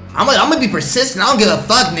 I'm gonna be persistent. I don't give a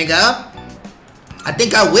fuck, nigga. I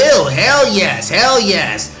think I will. Hell yes. Hell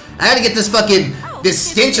yes. I gotta get this fucking... this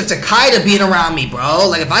stench of Takeda being around me, bro.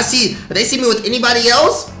 Like, if they see me with anybody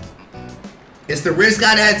else, it's the risk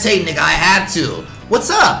I gotta take, nigga. I have to. What's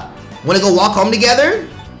up? Wanna go walk home together?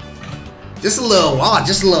 Just a little walk,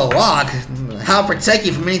 just a little walk. I'll protect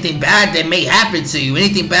you from anything bad that may happen to you.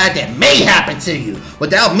 Anything bad that may happen to you.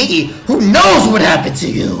 Without me, who knows what happened to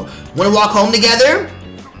you? Wanna walk home together?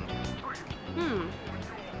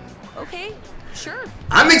 Okay, sure.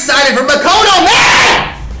 I'm excited for Makoto,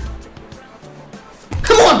 man!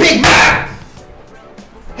 Come on, big man!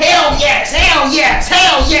 Hell yes, hell yes,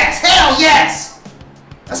 hell yes, hell yes!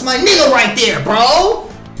 That's my nigga right there, bro!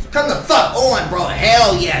 Come the fuck on, bro.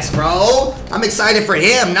 Hell yes, bro. I'm excited for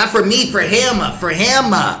him, not for me, for him, for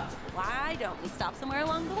him. Why don't we stop somewhere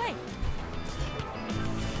along the way?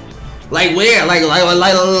 Like where? Like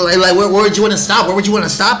where would you want to stop? Where would you want to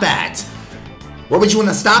stop at? Where would you want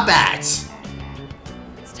to stop at?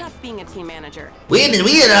 It's tough being a team manager. We had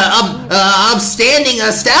a upstanding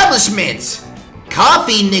establishment.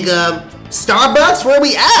 Coffee, nigga. Starbucks? Where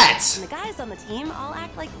we at? And the guys on the team all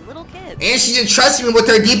act like little kids. And she didn't trust me with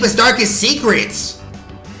her deepest, darkest secrets.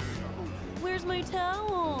 Where's my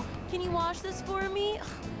towel? Can you wash this for me?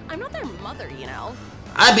 I'm not their mother, you know.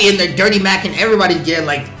 I be in there dirty macking everybody again,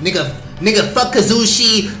 like, nigga, fuck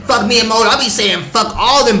Kazushi, fuck Miyamoto. I be saying fuck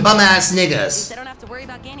all them bum ass niggas. They don't have to worry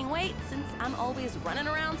about gaining weight since I'm always running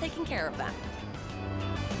around taking care of them.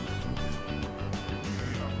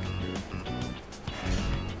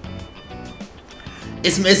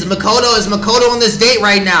 It's Makoto on this date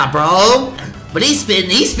right now, bro. But he's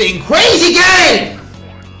spitting crazy game.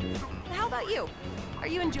 How about you? Are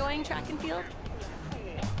you enjoying track and field?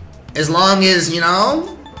 As long as, you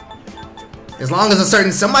know, as long as a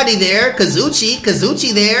certain somebody there,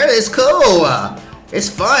 Kazuchi there, it's cool. It's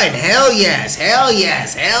fun. Hell yes, hell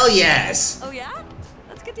yes, hell yes. Oh yeah?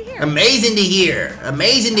 That's good to hear. Amazing to hear.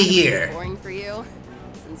 Amazing to hear. Boring for you,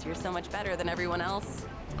 since you're so much better than everyone else.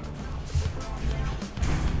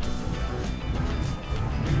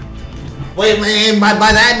 Wait, by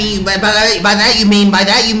that you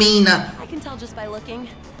mean I can tell just by looking.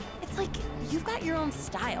 It's like you've got your own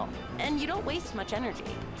style, and you don't waste much energy.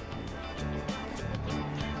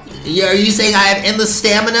 Yeah, are you saying I have endless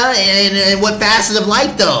stamina? And what facet of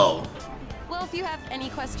life, though? Well, if you have any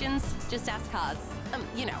questions, just ask Kaz.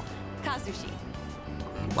 You know, Kazushi.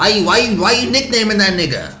 Why you nicknaming that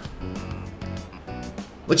nigga?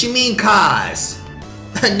 What you mean, Kaz?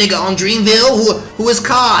 Nigga on Dreamville? Who is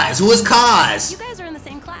Kaz? Who is Kaz? You guys are in the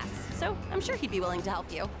same class, so I'm sure he'd be willing to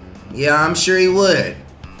help you. Yeah, I'm sure he would.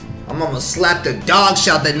 I'm gonna slap the dog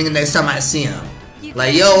shit out that nigga next time I see him.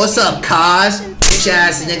 Like, yo, what's up, Kaz? Bitch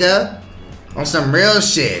ass nigga. On some real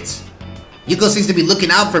shit. Yuko seems to be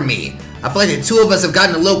looking out for me. I feel like the two of us have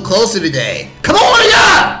gotten a little closer today. Come on,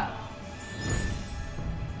 nigga!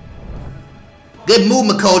 Good move,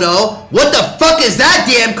 Makoto. What the fuck is that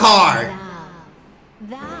damn card?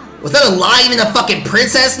 Was that a lion and a fucking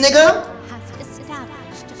princess, nigga?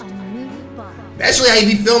 That's really how you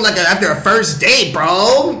be feeling like after a first date,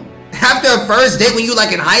 bro. After a first date when you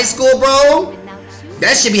like in high school, bro.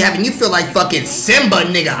 That should be having you feel like fucking Simba,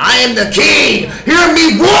 nigga. I am the king. Hear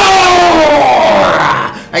me roar!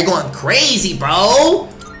 Like going crazy, bro.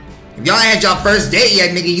 If y'all ain't had y'all first date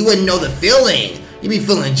yet, nigga, you wouldn't know the feeling. You be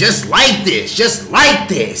feeling just like this,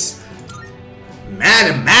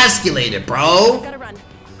 Mad emasculated, bro. Gotta run.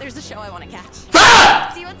 There's a show I want to catch.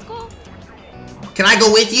 Fuck! See you at school? Can I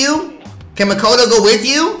go with you? Can Makoto go with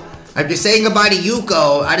you? After saying goodbye to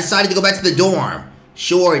Yuko, I decided to go back to the dorm.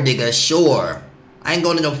 Sure, nigga, sure. I ain't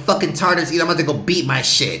going to no fucking TARDIS either. I'm about to go beat my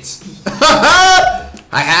shit.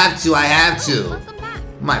 I have to. Welcome back.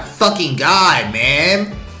 My fucking god,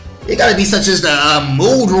 man. You gotta be such as a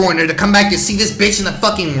mood ruiner to come back to see this bitch in the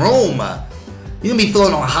fucking room. You gonna be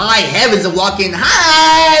feeling on high heavens and walk in,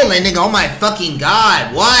 hi! Like, nigga, oh my fucking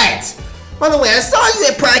god, what? By the way, I saw you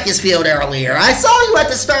at practice field earlier. I saw you at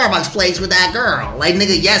the Starbucks place with that girl. Like,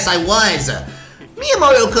 nigga, yes, I was.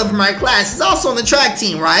 Miyamoto come from our class. He's also on the track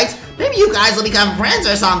team, right? Maybe you guys will become friends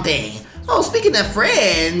or something. Oh, speaking of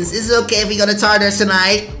friends, is it okay if we go to Tartarus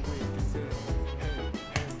tonight?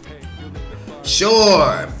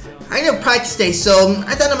 Sure. I know practice day, so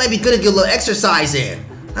I thought it might be good to get a little exercise in.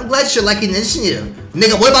 I'm glad you're liking the initiative.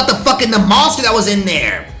 Nigga, what about the monster that was in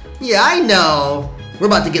there? Yeah, I know. We're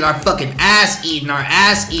about to get our fucking ass eaten,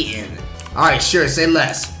 Alright, sure, say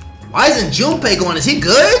less. Why isn't Junpei going? Is he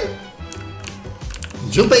good?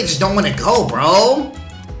 Junpei just don't want to go, bro.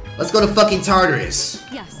 Let's go to fucking Tartarus.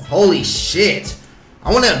 Yes. Holy shit.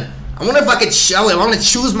 I wonder if I could show it. I want to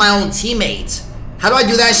choose my own teammate. How do I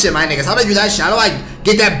do that shit, my niggas? How do I do that shit? How do I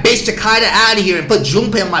get that bitch Takeda out of here and put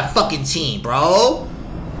Junpei on my fucking team, bro?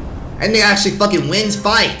 And they actually fucking wins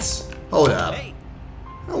fights. Hold up.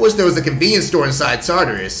 I wish there was a convenience store inside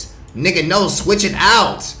Tartarus. Nigga, no, switch it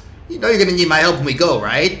out. You know you're gonna need my help when we go,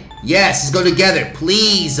 right? Yes, let's go together,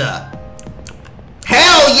 please. Hell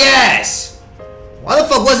yes! Why the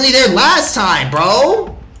fuck wasn't he there last time,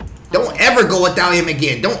 bro? Don't ever go without him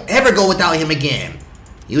again. Don't ever go without him again.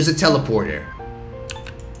 Use a teleporter.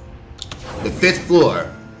 The 5th floor.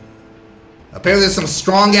 Apparently there's some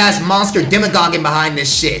strong-ass monster demagoguing behind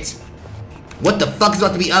this shit. What the fuck is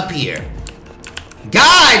about to be up here?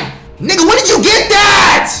 God! Nigga, when did you get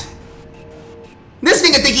that? This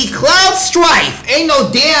nigga think he Cloud Strife. Ain't no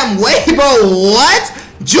damn way, bro. What?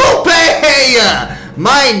 Junpei!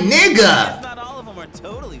 My nigga. Not all of them are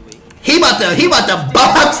totally weak. He about to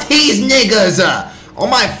box these niggas. Oh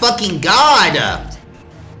my fucking god.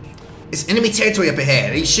 It's enemy territory up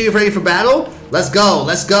ahead. Are you sure you're ready for battle? Let's go.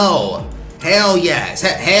 Let's go. Hell yes.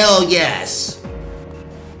 Hell yes.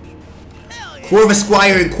 Corva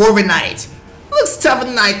Squire and Corva Knight. Looks tougher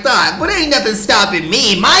than I thought, but ain't nothing stopping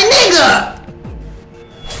me, my nigga!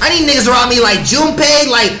 I need niggas around me like Junpei,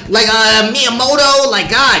 like Miyamoto, like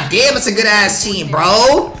god damn, it's a good ass team,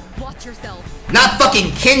 bro. Watch yourselves. Not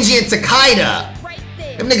fucking Kenji and Takeda. Right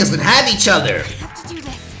there. Them niggas would have each other. Have to do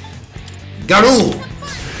this. Garu.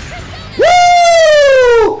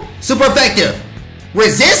 Woo! Super effective.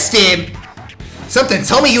 Resisted? Something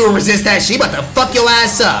told me you would resist that shit. About to fuck your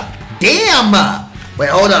ass up. Damn! Wait,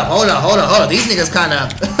 hold up. These niggas kinda...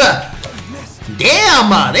 Damn!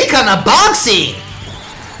 They kinda boxy!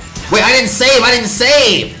 Wait, I didn't save!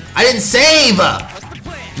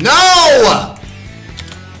 No!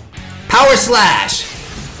 Power Slash!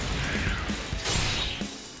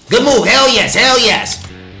 Good move, hell yes!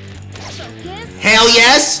 Hell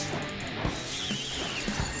yes!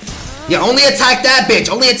 Yeah, only attack that bitch,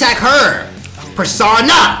 only attack her!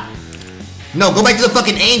 Persona! No, go back to the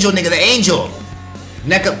fucking angel, nigga, the angel!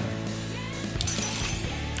 Neck up.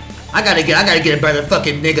 I gotta get a better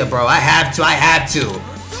fucking nigga, bro. I have to.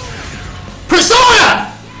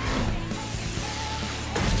 Persona!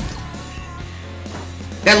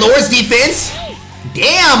 That lowers defense?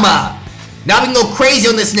 Damn! Now we can go crazy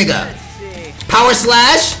on this nigga. Power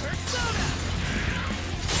Slash?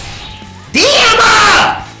 Damn!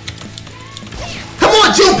 Come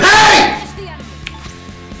on, Junpei!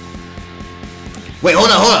 Wait, hold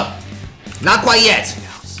up. Not quite yet.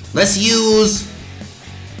 Let's use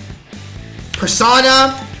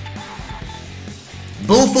Persona,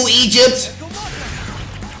 Bufu Egypt.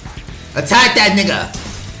 Attack that nigga.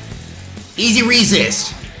 Easy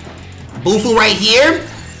resist. Bufu right here.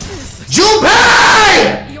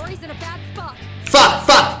 Junpei! Yori's in a bad spot. Fuck.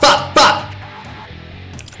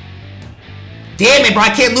 Damn it, bro. I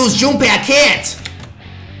can't lose Junpei. I can't.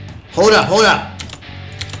 Hold up.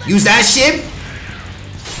 Use that shit.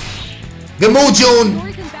 Good move, June.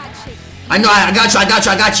 Yori's in bad shape. I know, I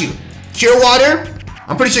got you. Cure water?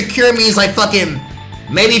 I'm pretty sure cure means like fucking,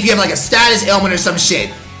 maybe if you have like a status ailment or some shit.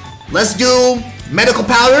 Let's do medical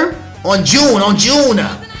powder on June.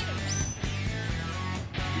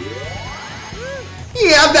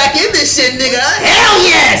 Yeah, I'm back in this shit, nigga. Hell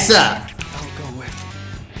yes!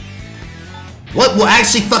 What will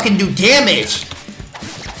actually fucking do damage?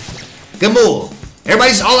 Good move. Everybody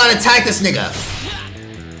just all out attack this nigga.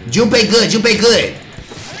 Junpei good.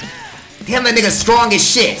 Damn, that nigga's strong as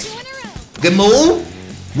shit. Good move.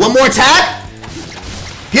 One more attack.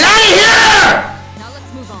 Get out of here! Now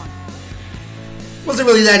let's move on. Wasn't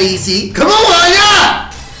really that easy. Come on,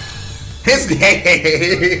 yeah! This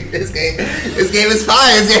game is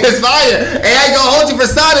fire. Hey, I ain't gonna hold you for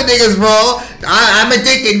Sonic niggas, bro. I'm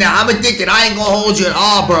addicted now. I ain't gonna hold you at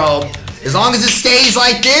all, bro. As long as it stays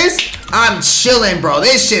like this, I'm chilling, bro.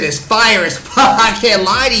 This shit is fire as fuck. I can't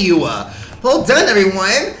lie to you. Well done,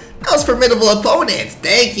 everyone. That was formidable opponents.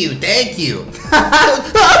 Thank you, thank you.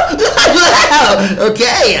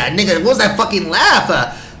 Okay, nigga, what was that fucking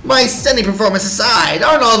laugh? My stunning performance aside,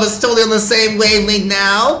 aren't all of us totally on the same wavelength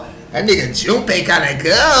now? That nigga Junpei kinda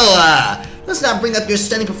go. Let's not bring up your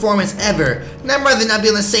stunning performance ever. And I'd rather not be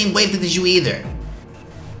on the same wavelength as you either.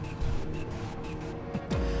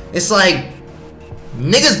 It's like,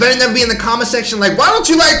 niggas better never be in the comment section like, why don't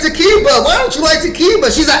you like Takiba? Why don't you like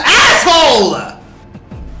Takiba? She's an asshole!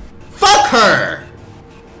 Fuck her!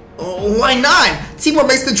 Why not? Teamwork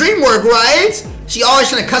makes the dream work, right? She always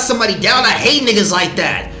trying to cut somebody down. I hate niggas like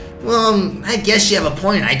that. Well, I guess you have a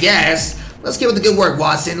point, I guess. Let's get with the good work,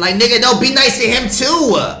 Watson. Like, nigga, no, be nice to him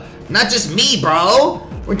too. Not just me, bro.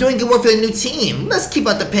 We're doing good work for the new team. Let's keep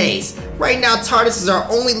up the pace. Right now, TARDIS is our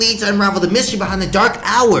only lead to unravel the mystery behind the Dark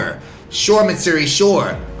Hour. Sure, Mitsuri,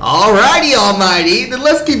 sure. Alrighty, Almighty. Then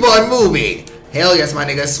let's keep on moving. Hell yes, my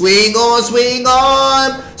nigga. Swing on, swing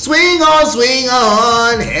on. Swing on, swing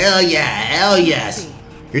on. Hell yeah, hell yes.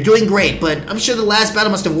 You're doing great, but I'm sure the last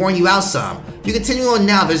battle must have worn you out some. You continue on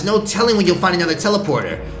now, there's no telling when you'll find another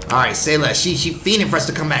teleporter. Alright, say less. She fiending for us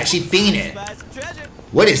to come back. She fiending.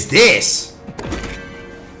 What is this?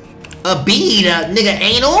 A bead, nigga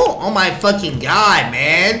anal? Oh my fucking god,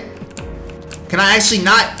 man. Can I actually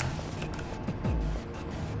not?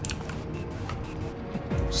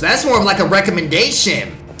 So that's more of like a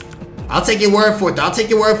recommendation. I'll take your word for it though. I'll take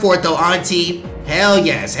your word for it though, auntie. Hell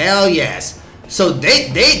yes, hell yes. So they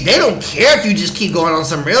don't care if you just keep going on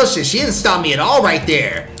some real shit. She didn't stop me at all right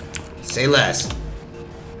there. Say less.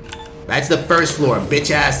 Back to the first floor,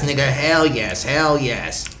 bitch ass nigga. Hell yes, hell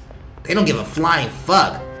yes. They don't give a flying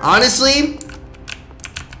fuck. Honestly,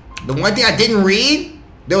 the one thing I didn't read,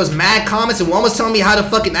 there was mad comments and one was telling me how to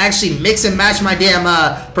fucking actually mix and match my damn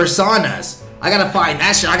personas. I gotta find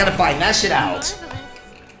that shit. I gotta find that shit out.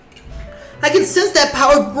 I can sense that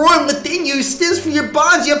power growing within you stems from your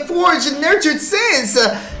bonds you have forged and nurtured since.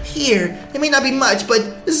 Here, it may not be much,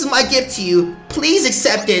 but this is my gift to you. Please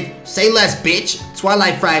accept it. Say less, bitch.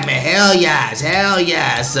 Twilight Fragment. Hell yes, hell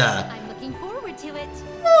yes. I'm looking forward to it.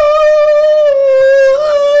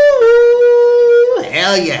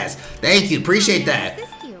 Hell yes. Thank you. Appreciate that.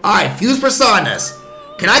 Alright, fuse personas.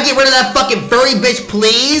 Can I get rid of that fucking furry bitch,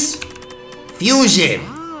 please? Fusion.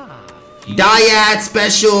 Dyad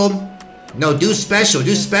special. No, do special.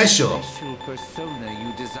 Do special. Persona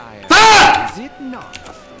you desire. Fuck! Is it not?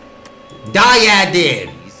 Dyad did.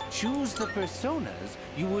 Please choose the personas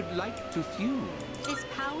you would like to fuse. This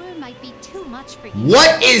power might be too much for you.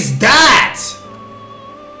 What is that?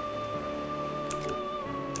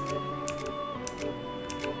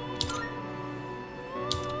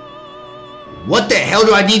 What the hell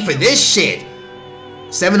do I need for this shit?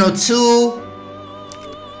 702.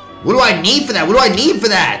 What do I need for that? What do I need for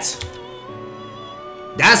that?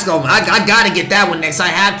 That's going. I gotta get that one next. I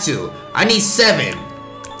have to. I need 7.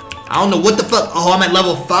 I don't know what the fuck. Oh, I'm at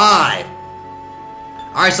level 5.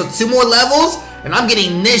 Alright, so 2 more levels, and I'm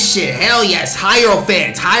getting this shit. Hell yes.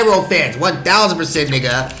 Hierophant. Hierophant. 1000%,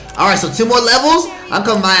 nigga. Alright, so 2 more levels. I'm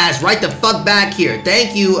coming my ass right the fuck back here.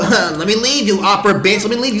 Thank you. Let me leave you, opera bitch.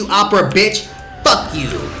 Let me leave you, opera bitch. Fuck you.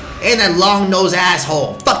 And that long-nosed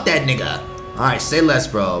asshole. Fuck that nigga. Alright, say less,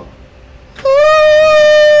 bro.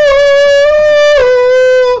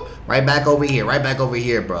 Right back over here. Right back over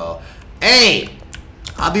here, bro. Hey.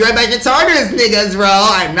 I'll be right back to TARDIS, niggas, bro.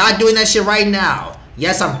 I'm not doing that shit right now.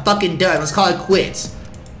 Yes, I'm fucking done. Let's call it quits.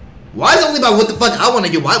 Why is it only about what the fuck I want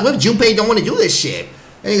to do? What if Junpei don't want to do this shit?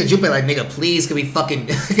 I think Junpei like, nigga, please, can we fucking,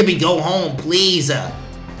 can we go home, please?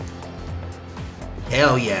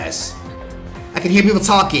 Hell yes. I can hear people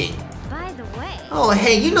talking. By the way. Oh,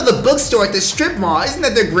 hey, you know the bookstore at the strip mall? Isn't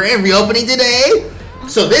that their grand reopening today?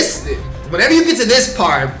 So this, whenever you get to this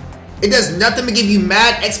part, it does nothing but give you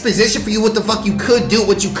mad exposition for you what the fuck you could do,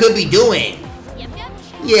 what you could be doing. Yep.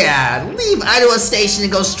 Yeah, leave Idaho Station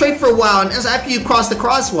and go straight for a while and after you cross the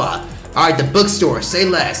crosswalk. Alright, the bookstore, say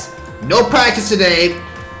less. No practice today.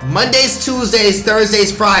 Mondays, Tuesdays,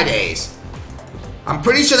 Thursdays, Fridays. I'm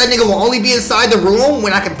pretty sure that nigga will only be inside the room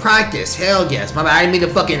when I can practice. Hell yes. My bad, I didn't mean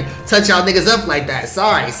to fucking touch y'all niggas up like that.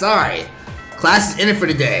 Sorry. Class is in it for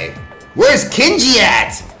today. Where's Kenji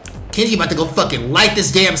at? Kenji about to go fucking light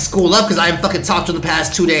this damn school up because I haven't fucking talked to him the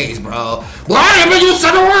past 2 days, bro. Why haven't you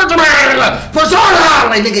said a word to me? Persona!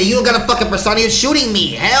 Like, nigga, you don't got a fucking persona, you're shooting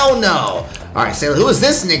me. Hell no. Alright, so who is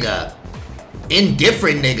this nigga?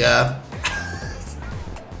 Indifferent nigga.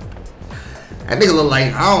 That nigga look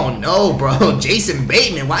like, I don't know, bro. Jason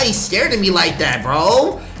Bateman, why you staring at me like that,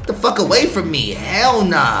 bro? Get the fuck away from me. Hell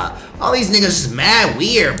nah. All these niggas is mad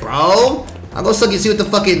weird, bro. I'll go look and see what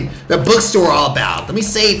the bookstore all about. Let me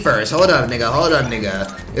save first. Hold on, nigga. Hold on,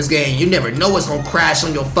 nigga. This game, you never know what's gonna crash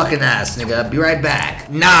on your fucking ass, nigga. Be right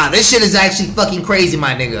back. Nah, this shit is actually fucking crazy,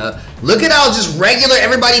 my nigga. Look at how just regular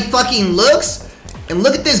everybody fucking looks. And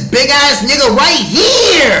look at this big ass nigga right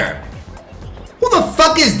here. Who the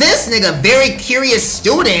fuck is this nigga? Very curious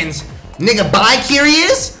students. Nigga,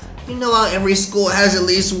 bi-curious? You know how every school has at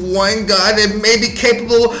least one guy that may be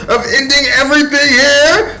capable of ending everything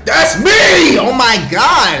here? That's me! Oh my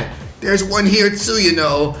god! There's one here too, you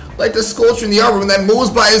know. Like the sculpture in the art room that moves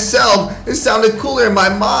by itself. It sounded cooler in my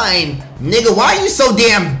mind. Nigga, why are you so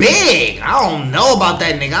damn big? I don't know about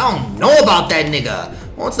that nigga. I don't know about that nigga.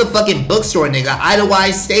 What's the fucking bookstore, nigga?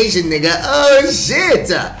 Idlewild Station, nigga. Oh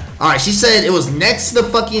shit! Alright, she said it was next to the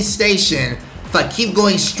fucking station if I keep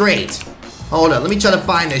going straight. Hold on, let me try to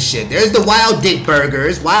find this shit. There's the Wild Dick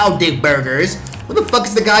Burgers. Wild Dick Burgers. Where the fuck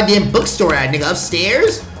is the goddamn bookstore at, nigga?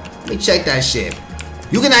 Upstairs? Let me check that shit.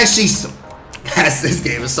 You can actually... Yes, this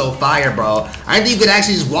game is so fire, bro. I didn't think you could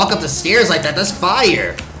actually just walk up the stairs like that. That's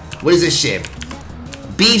fire. What is this shit?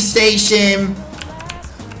 Beef Station.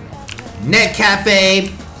 Net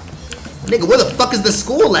Cafe. Nigga, where the fuck is the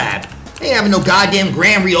school at? They ain't having no goddamn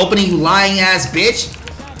grand reopening, you lying ass bitch.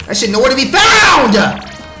 That shit nowhere to be found!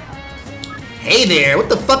 Hey there, what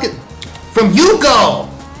the fuck is... From Yuko!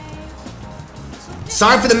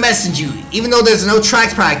 Sorry for the message, even though there's no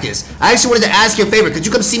tracks practice. I actually wanted to ask you a favor. Could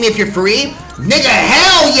you come see me if you're free? Nigga,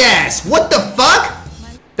 hell yes! What the fuck?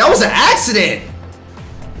 That was an accident.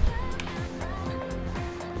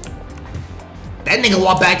 That nigga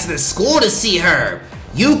walked back to the school to see her.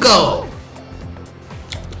 Yuko!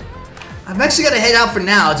 I'm actually gonna head out for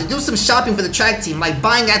now to do some shopping for the track team, like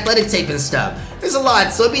buying athletic tape and stuff. There's a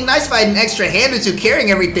lot, so it'd be nice if I had an extra hand or two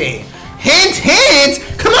carrying everything. Hint, hint!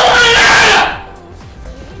 Come on!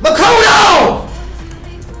 Makoto!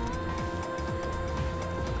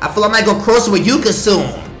 I feel I might go closer with Yuka soon.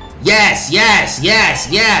 Yes, yes, yes,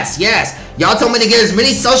 yes, yes. Y'all told me to get as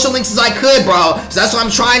many social links as I could, bro. So that's what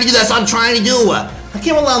I'm trying to do. That's what I'm trying to do. I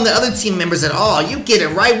can't rely on the other team members at all. You get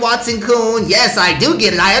it, right, Watson-kun? Yes, I do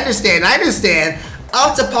get it. I understand. I understand.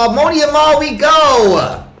 Off to Palmonium Mall we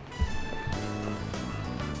go.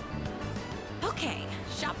 Okay,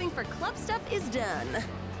 shopping for club stuff is done.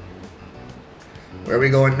 Where are we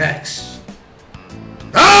going next?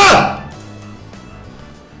 Ah!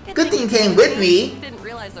 Good thing you came with me. Didn't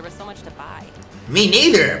realize there was so much to buy. Me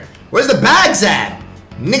neither. Where's the bags at?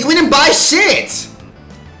 Nigga, we didn't buy shit.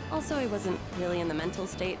 Also, I wasn't really in the mental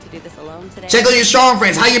state to do this alone today. Check on your strong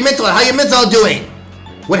friends. How your mental doing?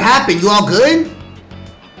 What happened? You all good?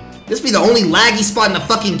 This be the only laggy spot in the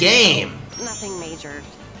fucking game. Nothing major.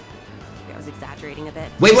 I was exaggerating a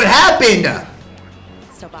bit. Wait, what happened?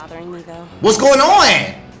 It's still bothering me though. What's going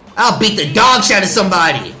on? I'll beat the dog shit out of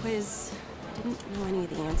somebody. Quiz. Didn't know any of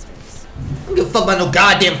the answers. I don't give a fuck about no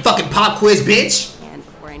goddamn fucking pop quiz, bitch. And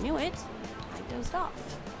before I knew it, I dozed off.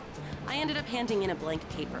 I ended up handing in a blank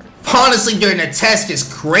paper. Honestly, during the test is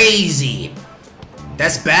crazy.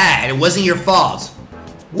 That's bad. It wasn't your fault.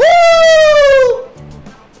 Woo! I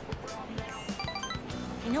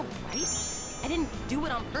know, right? I didn't do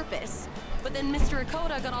it on purpose. But then Mr.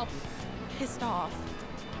 Akoda got all pissed off.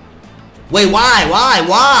 Wait,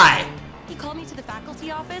 why? He called me to the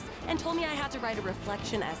faculty office and told me I had to write a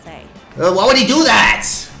reflection essay. Why would he do that?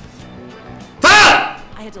 Fuck!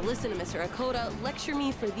 I had to listen to Mr. Akoda lecture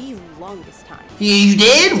me for the longest time. You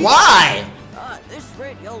did? Why? At this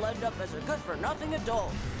rate, you'll end up as a good-for-nothing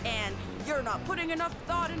adult. And you're not putting enough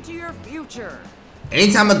thought into your future.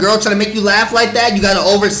 Anytime a girl try to make you laugh like that, you gotta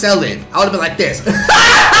oversell it. I would've been like this.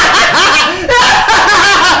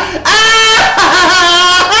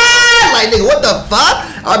 Like, nigga, what the fuck?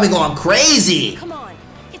 I've been going crazy. Come on.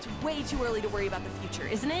 It's way too early to worry about the future,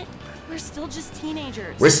 isn't it? We're still just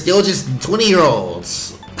teenagers. We're still just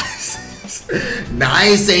 20-year-olds. Nah, I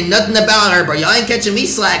ain't saying nothing about her, bro. Y'all ain't catching me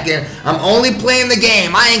slacking. I'm only playing the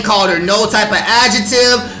game. I ain't called her no type of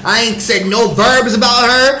adjective. I ain't said no verbs about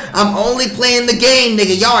her. I'm only playing the game,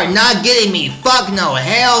 nigga. Y'all are not getting me. Fuck no.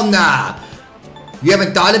 Hell nah. You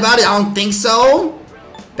haven't thought about it? I don't think so.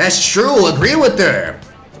 That's true. Agree with her.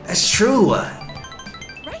 That's true.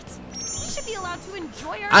 Right? We should be allowed to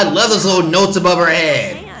enjoy our I love those little notes above her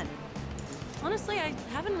head. Man. Honestly, I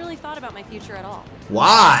haven't really thought about my future at all.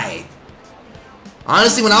 Why?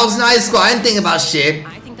 Honestly, when I was in high school, I didn't think about shit.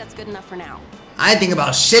 I think that's good enough for now. I didn't think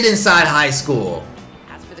about shit inside high school.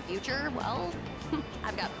 As for the future, well,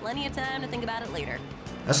 I've got plenty of time to think about it later.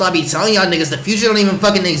 That's why I be telling y'all niggas, the future don't even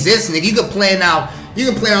fucking exist, nigga. You can plan out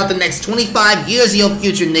the next 25 years of your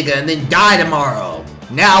future, nigga, and then die tomorrow.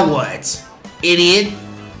 Now what? Idiot.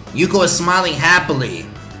 Yuko is smiling happily.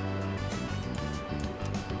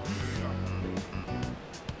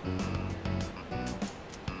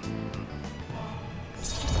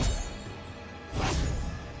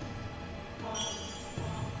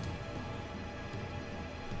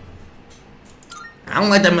 I don't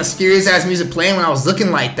like that mysterious ass music playing when I was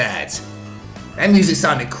looking like that. That music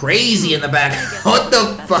sounded crazy in the back. What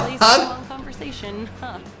the fuck? Conversation,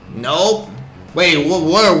 huh? Nope. Wait,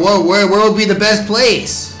 where would be the best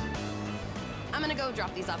place? I'm gonna go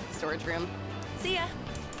drop these off at the storage room. See ya.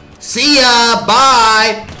 See ya.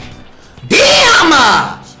 Bye.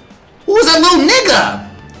 Damn! Who was that little nigga?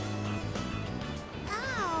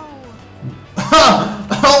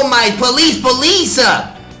 Oh my, police!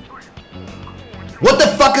 What the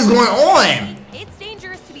fuck is going on? It's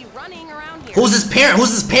dangerous to be running around here. Who's his parent?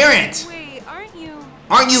 Wait, aren't you?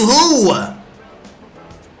 Aren't you who?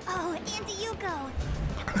 Oh, Auntie Yuko.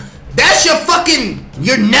 That's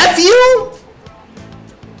your nephew?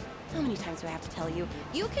 How many times do I have to tell you?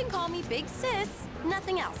 You can call me Big Sis.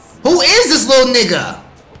 Nothing else. Who is this little nigga?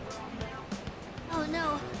 Oh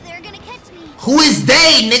no, they're gonna catch me. Who is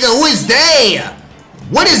they, nigga? Who is they?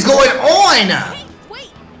 What is going on? Hey,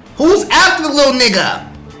 wait. Who's after the little nigga?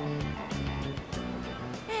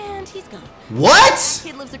 And he's gone. What?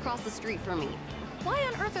 Kid lives across the street from me. Why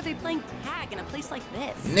on earth are they playing tag in a place like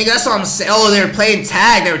this? Nigga, that's what I'm saying. Oh, they were playing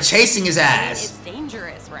tag. They were chasing his ass. It's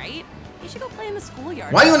dangerous, right? You should go play in the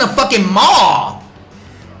schoolyard. Why are you in a fucking mall?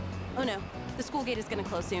 Oh no, the school gate is gonna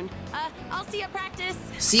close soon. I'll see you at practice.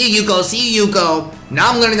 See you, Yuko.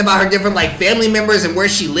 Now I'm learning about her different, like, family members and where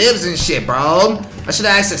she lives and shit, bro. I should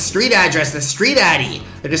have asked the street address, the street addy.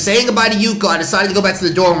 They're just saying goodbye to Yuko. I decided to go back to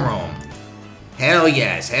the dorm room. Hell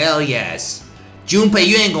yes. Junpei,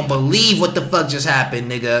 you ain't gonna believe what the fuck just happened,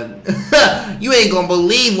 nigga. You ain't gonna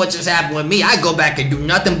believe what just happened with me. I go back and do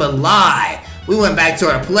nothing but lie. We went back to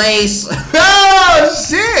our place. Oh,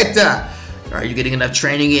 shit. Are you getting enough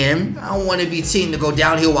training in? I don't want to be team to go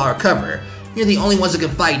downhill while I recover. You're the only ones that can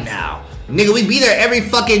fight now. Nigga, we be there every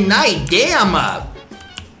fucking night. Damn.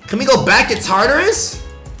 Can we go back to Tartarus?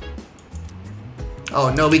 Oh,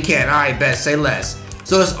 no, we can't. Alright, bet. Say less.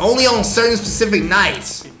 So it's only on certain specific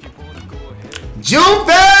nights.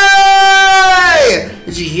 Junpei!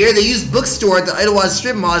 Did you hear? The used bookstore at the Idlewild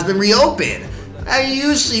Strip Mall has been reopened.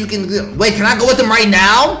 Usually you can... Wait, can I go with them right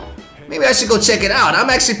now? Maybe I should go check it out. I'm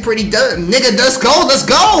actually pretty done. Nigga, let's go!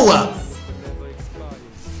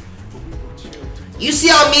 You see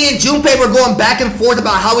how me and Junpei were going back and forth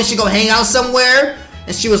about how we should go hang out somewhere?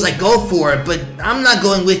 And she was like, go for it, but I'm not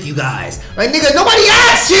going with you guys. Right, nigga, nobody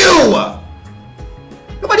asked you!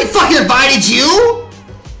 Nobody fucking invited you!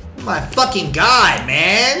 Oh my fucking god,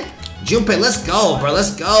 man. Junpei, let's go, bro,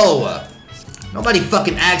 let's go. Nobody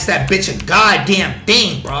fucking asked that bitch a goddamn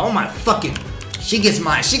thing, bro. Oh my fucking... She gets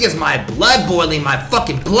my blood boiling, my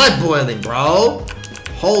fucking blood boiling, bro.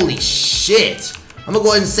 Holy shit. I'm gonna go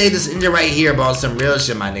ahead and say this in there right here, bro. Some real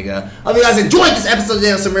shit, my nigga. Hope you guys enjoyed this episode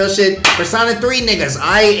today of some real shit. Persona 3, niggas.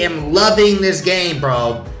 I am loving this game,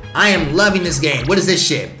 bro. I am loving this game. What is this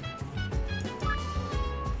shit?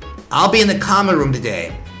 I'll be in the common room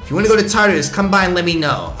today. If you want to go to Tartarus, come by and let me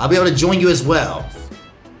know. I'll be able to join you as well.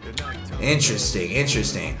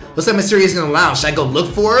 Interesting. What's that mysterious in the lounge? Should I go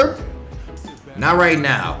look for her? Not right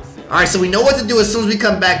now. Alright, so we know what to do as soon as we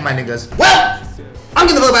come back, my niggas. Well, I'm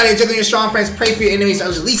gonna go out here, juggling your strong friends, pray for your enemies, I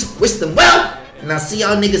at least wish them well. And I'll see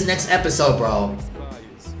y'all niggas next episode, bro.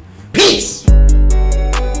 Peace!